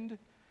sinned.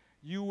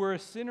 You were a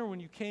sinner when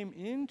you came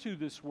into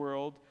this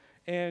world,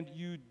 and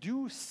you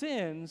do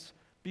sins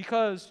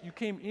because you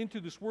came into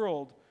this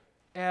world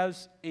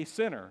as a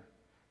sinner.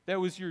 That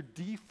was your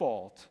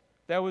default.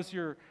 That was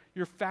your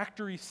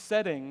factory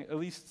setting, at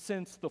least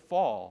since the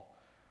fall.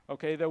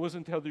 Okay, that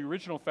wasn't how the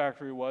original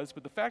factory was,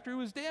 but the factory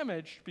was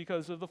damaged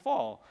because of the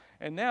fall.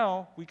 And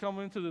now we come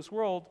into this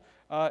world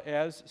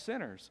as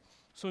sinners.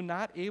 So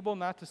not able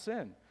not to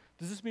sin.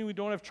 Does this mean we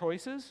don't have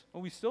choices?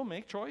 Well, we still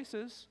make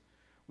choices.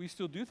 We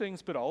still do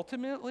things, but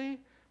ultimately,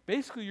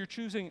 basically you're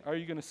choosing, are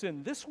you going to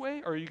sin this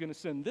way, or are you going to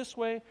sin this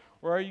way,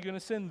 or are you going to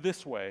sin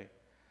this way?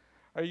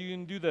 Are you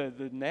going to do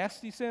the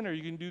nasty sin, or are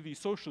you going to do the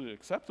socially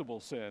acceptable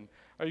sin?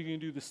 Are you going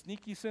to do the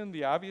sneaky sin,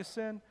 the obvious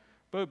sin?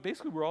 But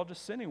basically, we're all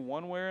just sinning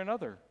one way or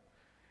another.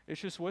 It's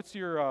just what's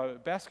your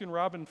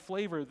Baskin-Robbins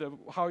flavor,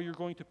 how you're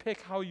going to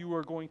pick how you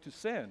are going to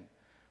sin.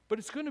 But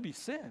it's going to be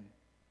sin.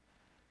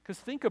 Because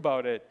think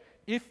about it.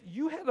 If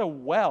you had a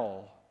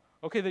well,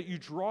 okay, that you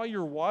draw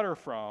your water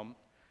from,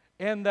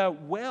 and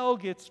that well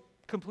gets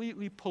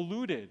completely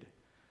polluted,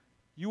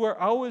 you are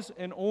always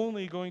and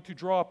only going to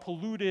draw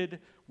polluted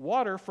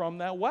water from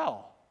that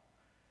well.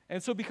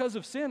 And so because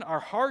of sin, our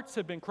hearts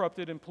have been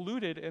corrupted and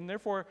polluted, and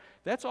therefore,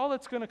 that's all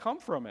that's going to come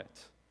from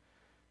it.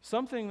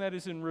 Something that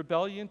is in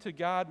rebellion to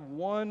God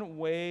one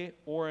way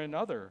or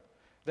another.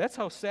 That's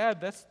how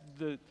sad,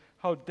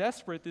 how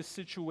desperate this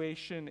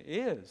situation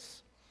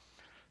is.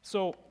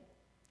 So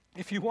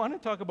if you want to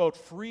talk about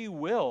free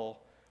will,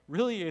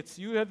 really it's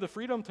you have the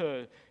freedom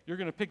to, you're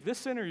going to pick this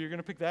sin, or you're going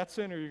to pick that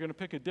sin, or you're going to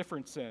pick a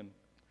different sin.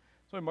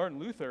 That's why Martin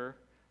Luther,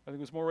 I think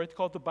it was more right to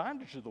call it the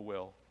bondage of the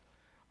will.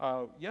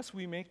 Yes,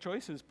 we make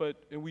choices,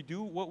 and we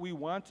do what we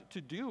want to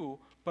do,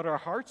 but our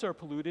hearts are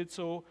polluted,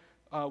 so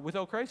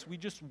without Christ, we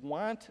just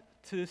want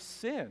to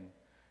sin.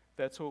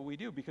 That's what we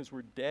do, because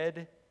we're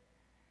dead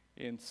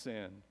in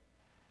sin.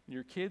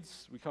 Your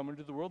kids, we come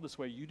into the world this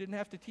way. You didn't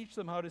have to teach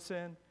them how to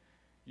sin.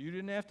 You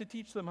didn't have to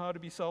teach them how to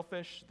be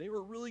selfish. They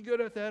were really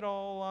good at that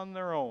all on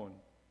their own.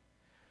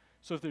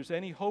 So if there's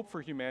any hope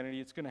for humanity,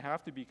 it's going to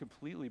have to be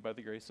completely by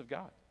the grace of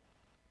God.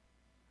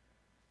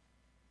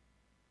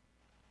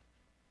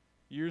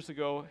 Years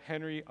ago,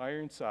 Henry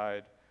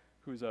Ironside,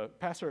 who's a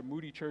pastor at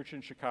Moody Church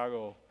in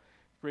Chicago,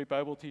 great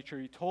Bible teacher,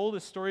 he told a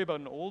story about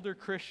an older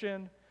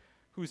Christian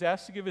who was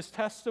asked to give his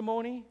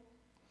testimony.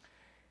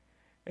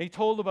 And he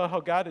told about how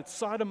God had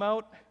sought him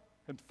out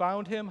and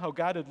found him, how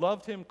God had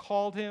loved him,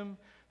 called him,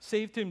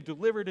 saved him,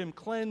 delivered him,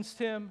 cleansed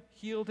him,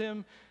 healed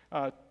him.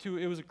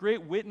 It was a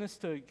great witness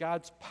to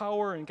God's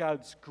power and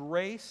God's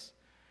grace.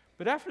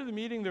 But after the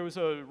meeting, there was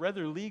a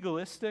rather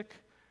legalistic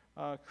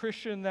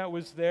Christian that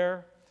was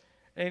there.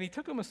 And he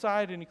took him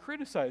aside and he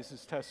criticized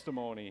his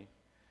testimony.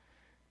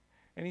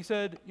 And he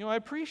said, I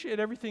appreciate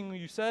everything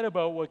you said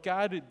about what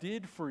God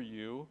did for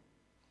you,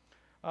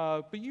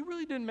 but you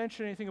really didn't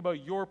mention anything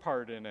about your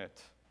part in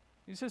it.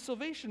 He says,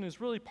 salvation is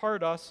really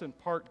part us and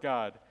part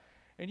God.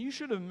 And you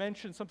should have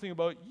mentioned something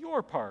about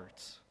your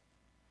parts.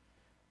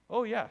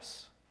 Oh,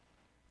 yes,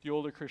 the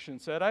older Christian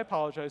said, I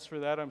apologize for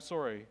that. I'm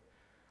sorry.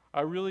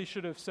 I really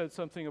should have said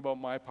something about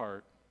my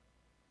part.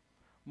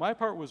 My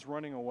part was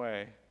running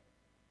away,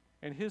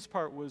 and his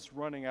part was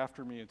running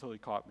after me until he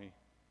caught me.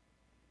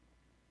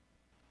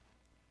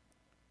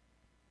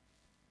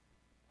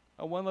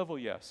 On one level,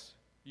 yes,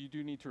 you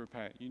do need to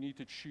repent. You need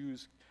to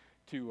choose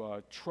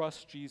to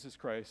trust Jesus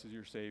Christ as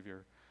your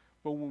Savior.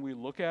 But when we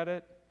look at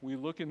it, we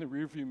look in the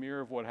rearview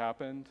mirror of what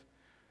happened,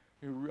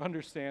 we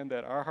understand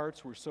that our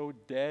hearts were so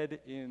dead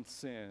in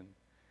sin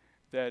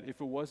that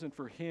if it wasn't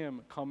for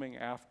him coming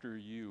after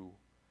you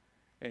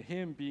and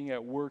him being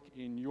at work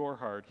in your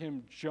heart,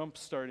 him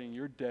jump-starting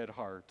your dead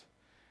heart,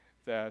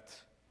 that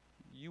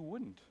you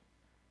wouldn't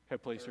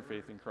have placed your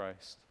faith in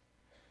Christ.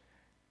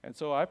 And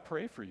so I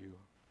pray for you.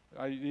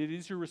 It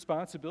is your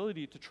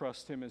responsibility to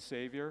trust him as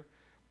Savior,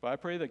 but I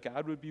pray that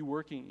God would be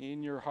working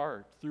in your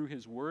heart through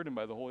his word and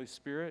by the Holy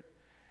Spirit,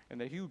 and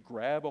that he would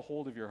grab a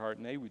hold of your heart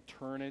and they would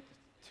turn it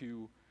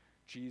to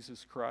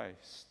Jesus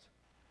Christ.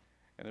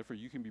 And therefore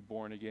you can be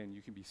born again,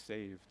 you can be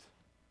saved.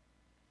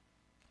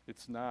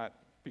 It's not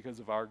because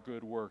of our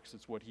good works,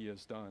 it's what he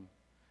has done.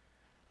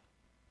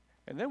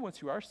 And then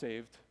once you are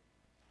saved,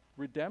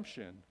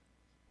 redemption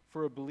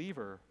for a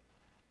believer.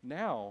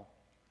 Now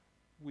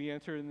we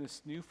enter in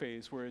this new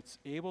phase where it's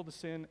able to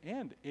sin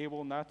and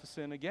able not to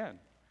sin again.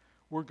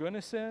 We're going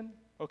to sin.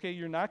 Okay,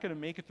 you're not going to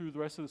make it through the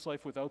rest of this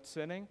life without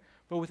sinning.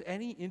 But with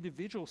any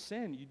individual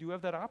sin, you do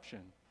have that option.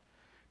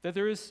 That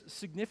there is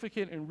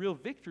significant and real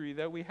victory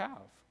that we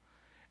have.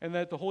 And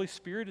that the Holy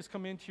Spirit has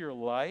come into your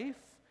life.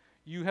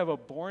 You have a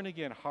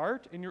born-again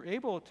heart, and you're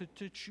able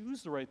to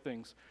choose the right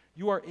things.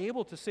 You are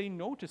able to say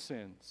no to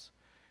sins.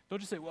 Don't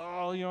just say,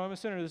 well, I'm a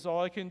sinner, this is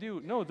all I can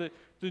do. No, the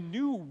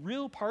new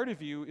real part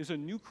of you is a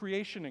new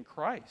creation in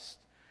Christ.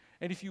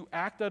 And if you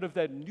act out of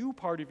that new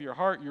part of your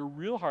heart, your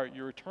real heart,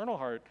 your eternal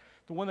heart,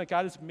 the one that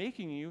God is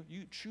making you,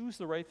 you choose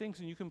the right things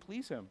and you can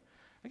please him.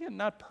 Again,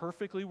 not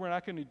perfectly, we're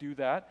not going to do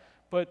that,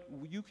 but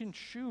you can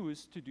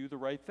choose to do the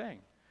right thing.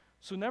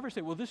 So never say,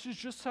 well, this is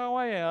just how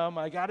I am,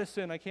 I got to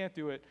sin, I can't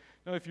do it.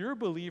 No, if you're a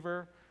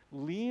believer,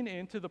 lean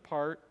into the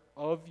part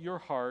of your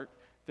heart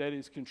that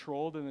is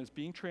controlled and is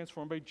being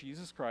transformed by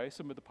Jesus Christ,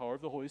 and with the power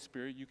of the Holy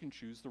Spirit, you can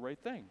choose the right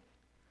thing.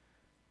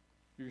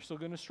 You're still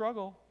going to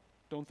struggle.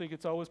 Don't think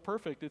it's always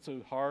perfect. It's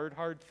a hard,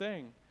 hard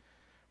thing.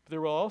 But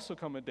there will also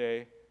come a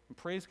day, and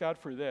praise God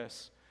for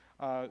this,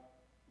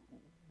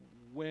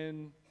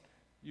 when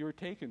you're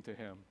taken to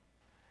him.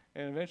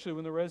 And eventually,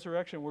 when the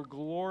resurrection, we're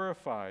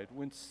glorified,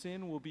 when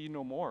sin will be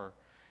no more.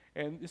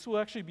 And this will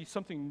actually be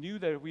something new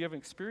that we haven't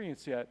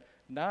experienced yet,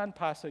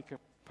 non-passe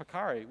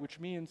peccare, which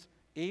means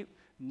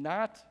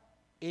not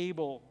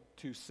able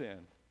to sin.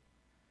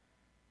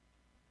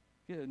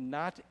 Yeah,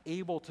 not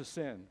able to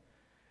sin.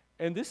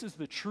 And this is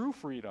the true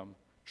freedom.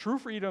 True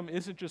freedom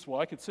isn't just, well,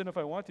 I could sin if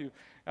I want to.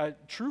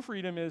 True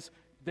freedom is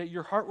that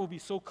your heart will be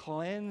so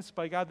cleansed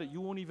by God that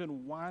you won't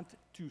even want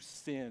to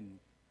sin.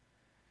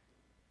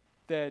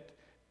 That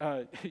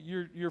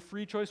your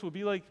free choice will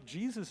be like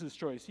Jesus'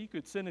 choice. He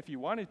could sin if he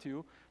wanted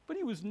to, but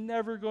he was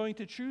never going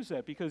to choose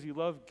that because he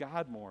loved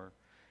God more.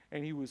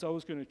 And he was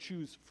always going to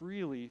choose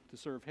freely to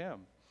serve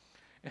him.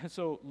 And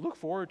so look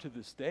forward to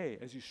this day.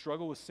 As you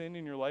struggle with sin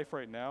in your life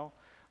right now,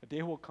 a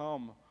day will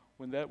come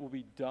when that will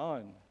be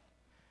done.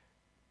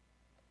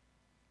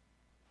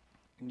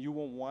 And you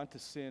won't want to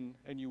sin,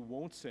 and you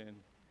won't sin.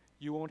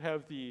 You won't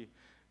have the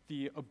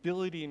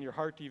ability in your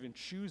heart to even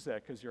choose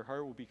that because your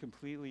heart will be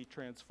completely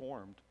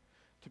transformed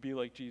to be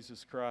like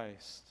Jesus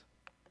Christ.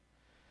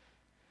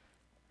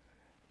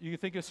 You can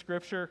think of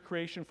Scripture,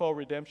 creation, fall,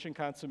 redemption,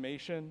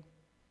 consummation,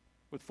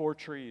 with 4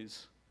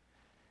 trees.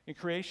 In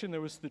creation,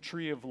 there was the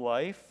tree of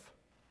life.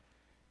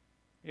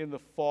 In the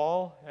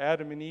fall,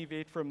 Adam and Eve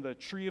ate from the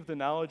tree of the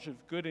knowledge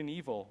of good and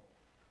evil.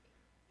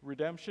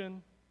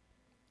 Redemption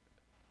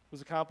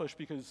was accomplished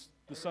because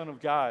the Son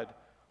of God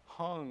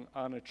hung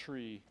on a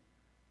tree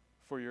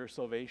for your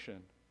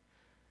salvation.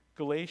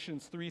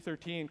 Galatians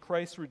 3:13,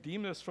 Christ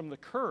redeemed us from the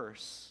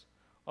curse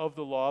of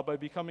the law by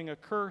becoming a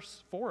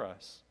curse for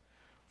us.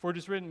 For it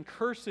is written,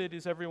 cursed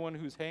is everyone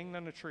who's hanged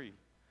on a tree.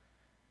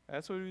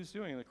 That's what he was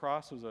doing. The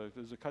cross was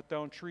a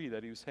cut-down tree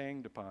that he was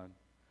hanged upon.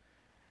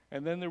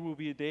 And then there will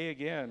be a day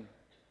again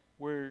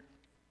where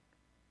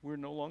we're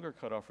no longer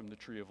cut off from the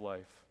tree of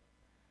life.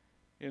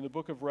 In the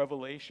book of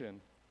Revelation,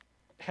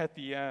 at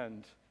the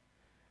end,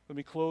 let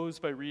me close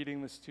by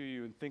reading this to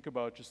you and think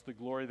about just the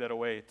glory that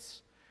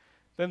awaits.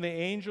 Then the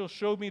angel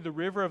showed me the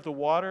river of the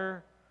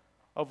water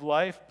of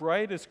life,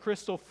 bright as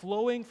crystal,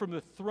 flowing from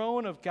the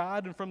throne of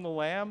God and from the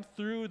Lamb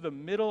through the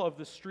middle of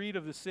the street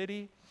of the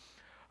city.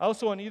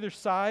 Also on either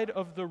side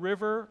of the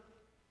river,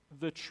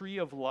 the tree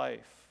of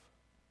life,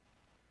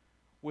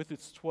 with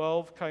its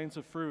 12 kinds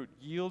of fruit,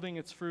 yielding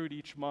its fruit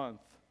each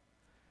month.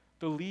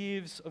 The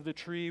leaves of the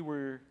tree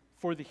were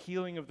for the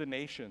healing of the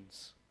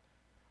nations.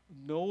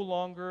 No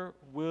longer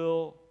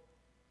will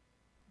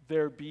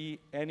there be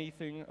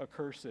anything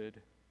accursed.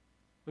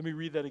 Let me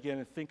read that again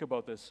and think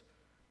about this.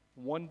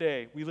 One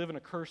day, we live in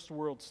a cursed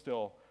world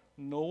still.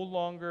 No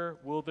longer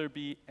will there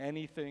be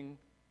anything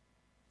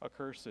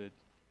accursed.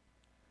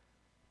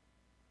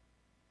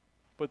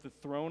 But the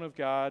throne of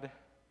God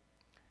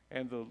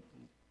and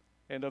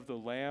of the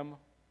Lamb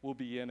will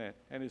be in it,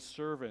 and his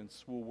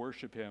servants will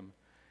worship him.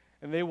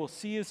 And they will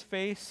see his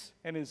face,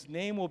 and his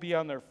name will be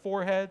on their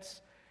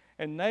foreheads,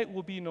 and night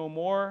will be no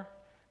more.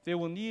 They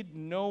will need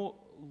no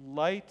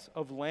light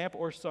of lamp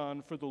or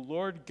sun, for the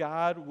Lord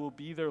God will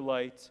be their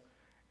light,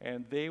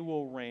 and they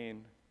will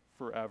reign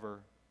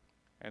forever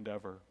and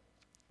ever.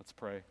 Let's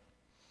pray.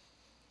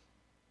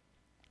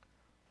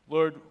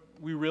 Lord,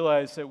 we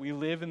realize that we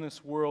live in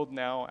this world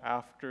now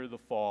after the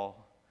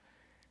fall,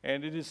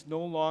 and it is no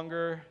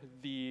longer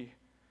the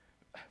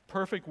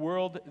perfect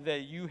world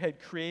that you had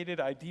created,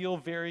 ideal,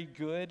 very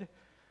good,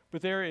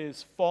 but there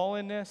is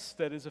fallenness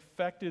that has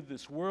affected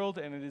this world,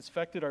 and it has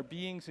affected our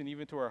beings and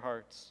even to our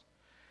hearts.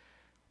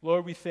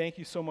 Lord, we thank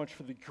you so much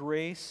for the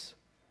grace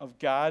of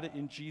God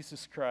in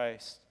Jesus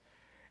Christ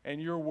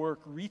and your work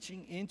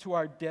reaching into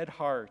our dead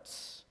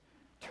hearts,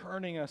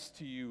 turning us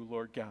to you,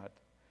 Lord God.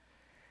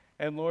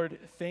 And Lord,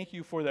 thank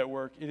you for that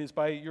work. It is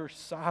by your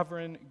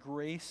sovereign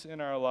grace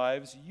in our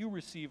lives, you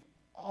receive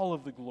all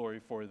of the glory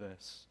for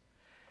this.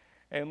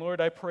 And Lord,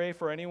 I pray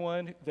for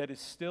anyone that is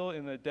still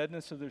in the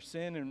deadness of their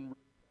sin and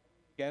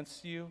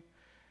against you,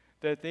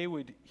 that they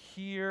would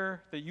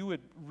hear, that you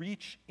would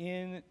reach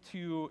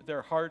into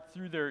their heart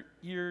through their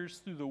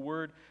ears, through the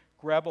word,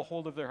 grab a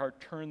hold of their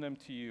heart, turn them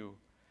to you,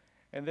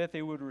 and that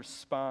they would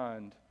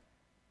respond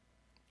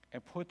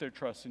and put their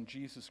trust in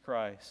Jesus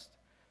Christ,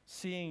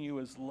 seeing you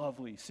as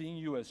lovely, seeing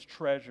you as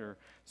treasure,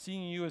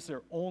 seeing you as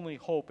their only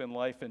hope in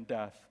life and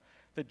death.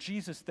 That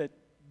Jesus, that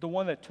the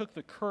one that took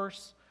the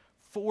curse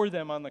for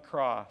them on the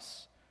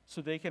cross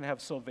so they can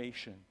have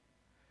salvation.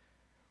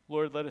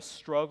 Lord, let us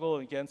struggle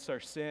against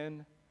our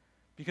sin,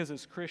 because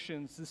as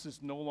Christians, this is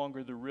no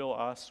longer the real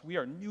us. We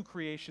are new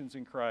creations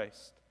in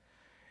Christ,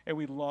 and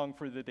we long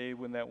for the day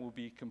when that will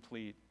be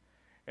complete,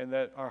 and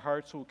that our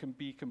hearts will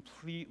be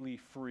completely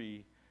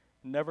free,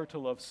 never to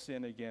love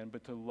sin again,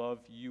 but to love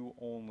you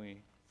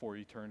only for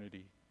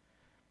eternity.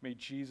 May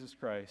Jesus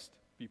Christ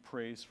be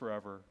praised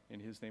forever. In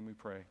his name we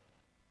pray.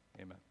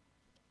 Amen.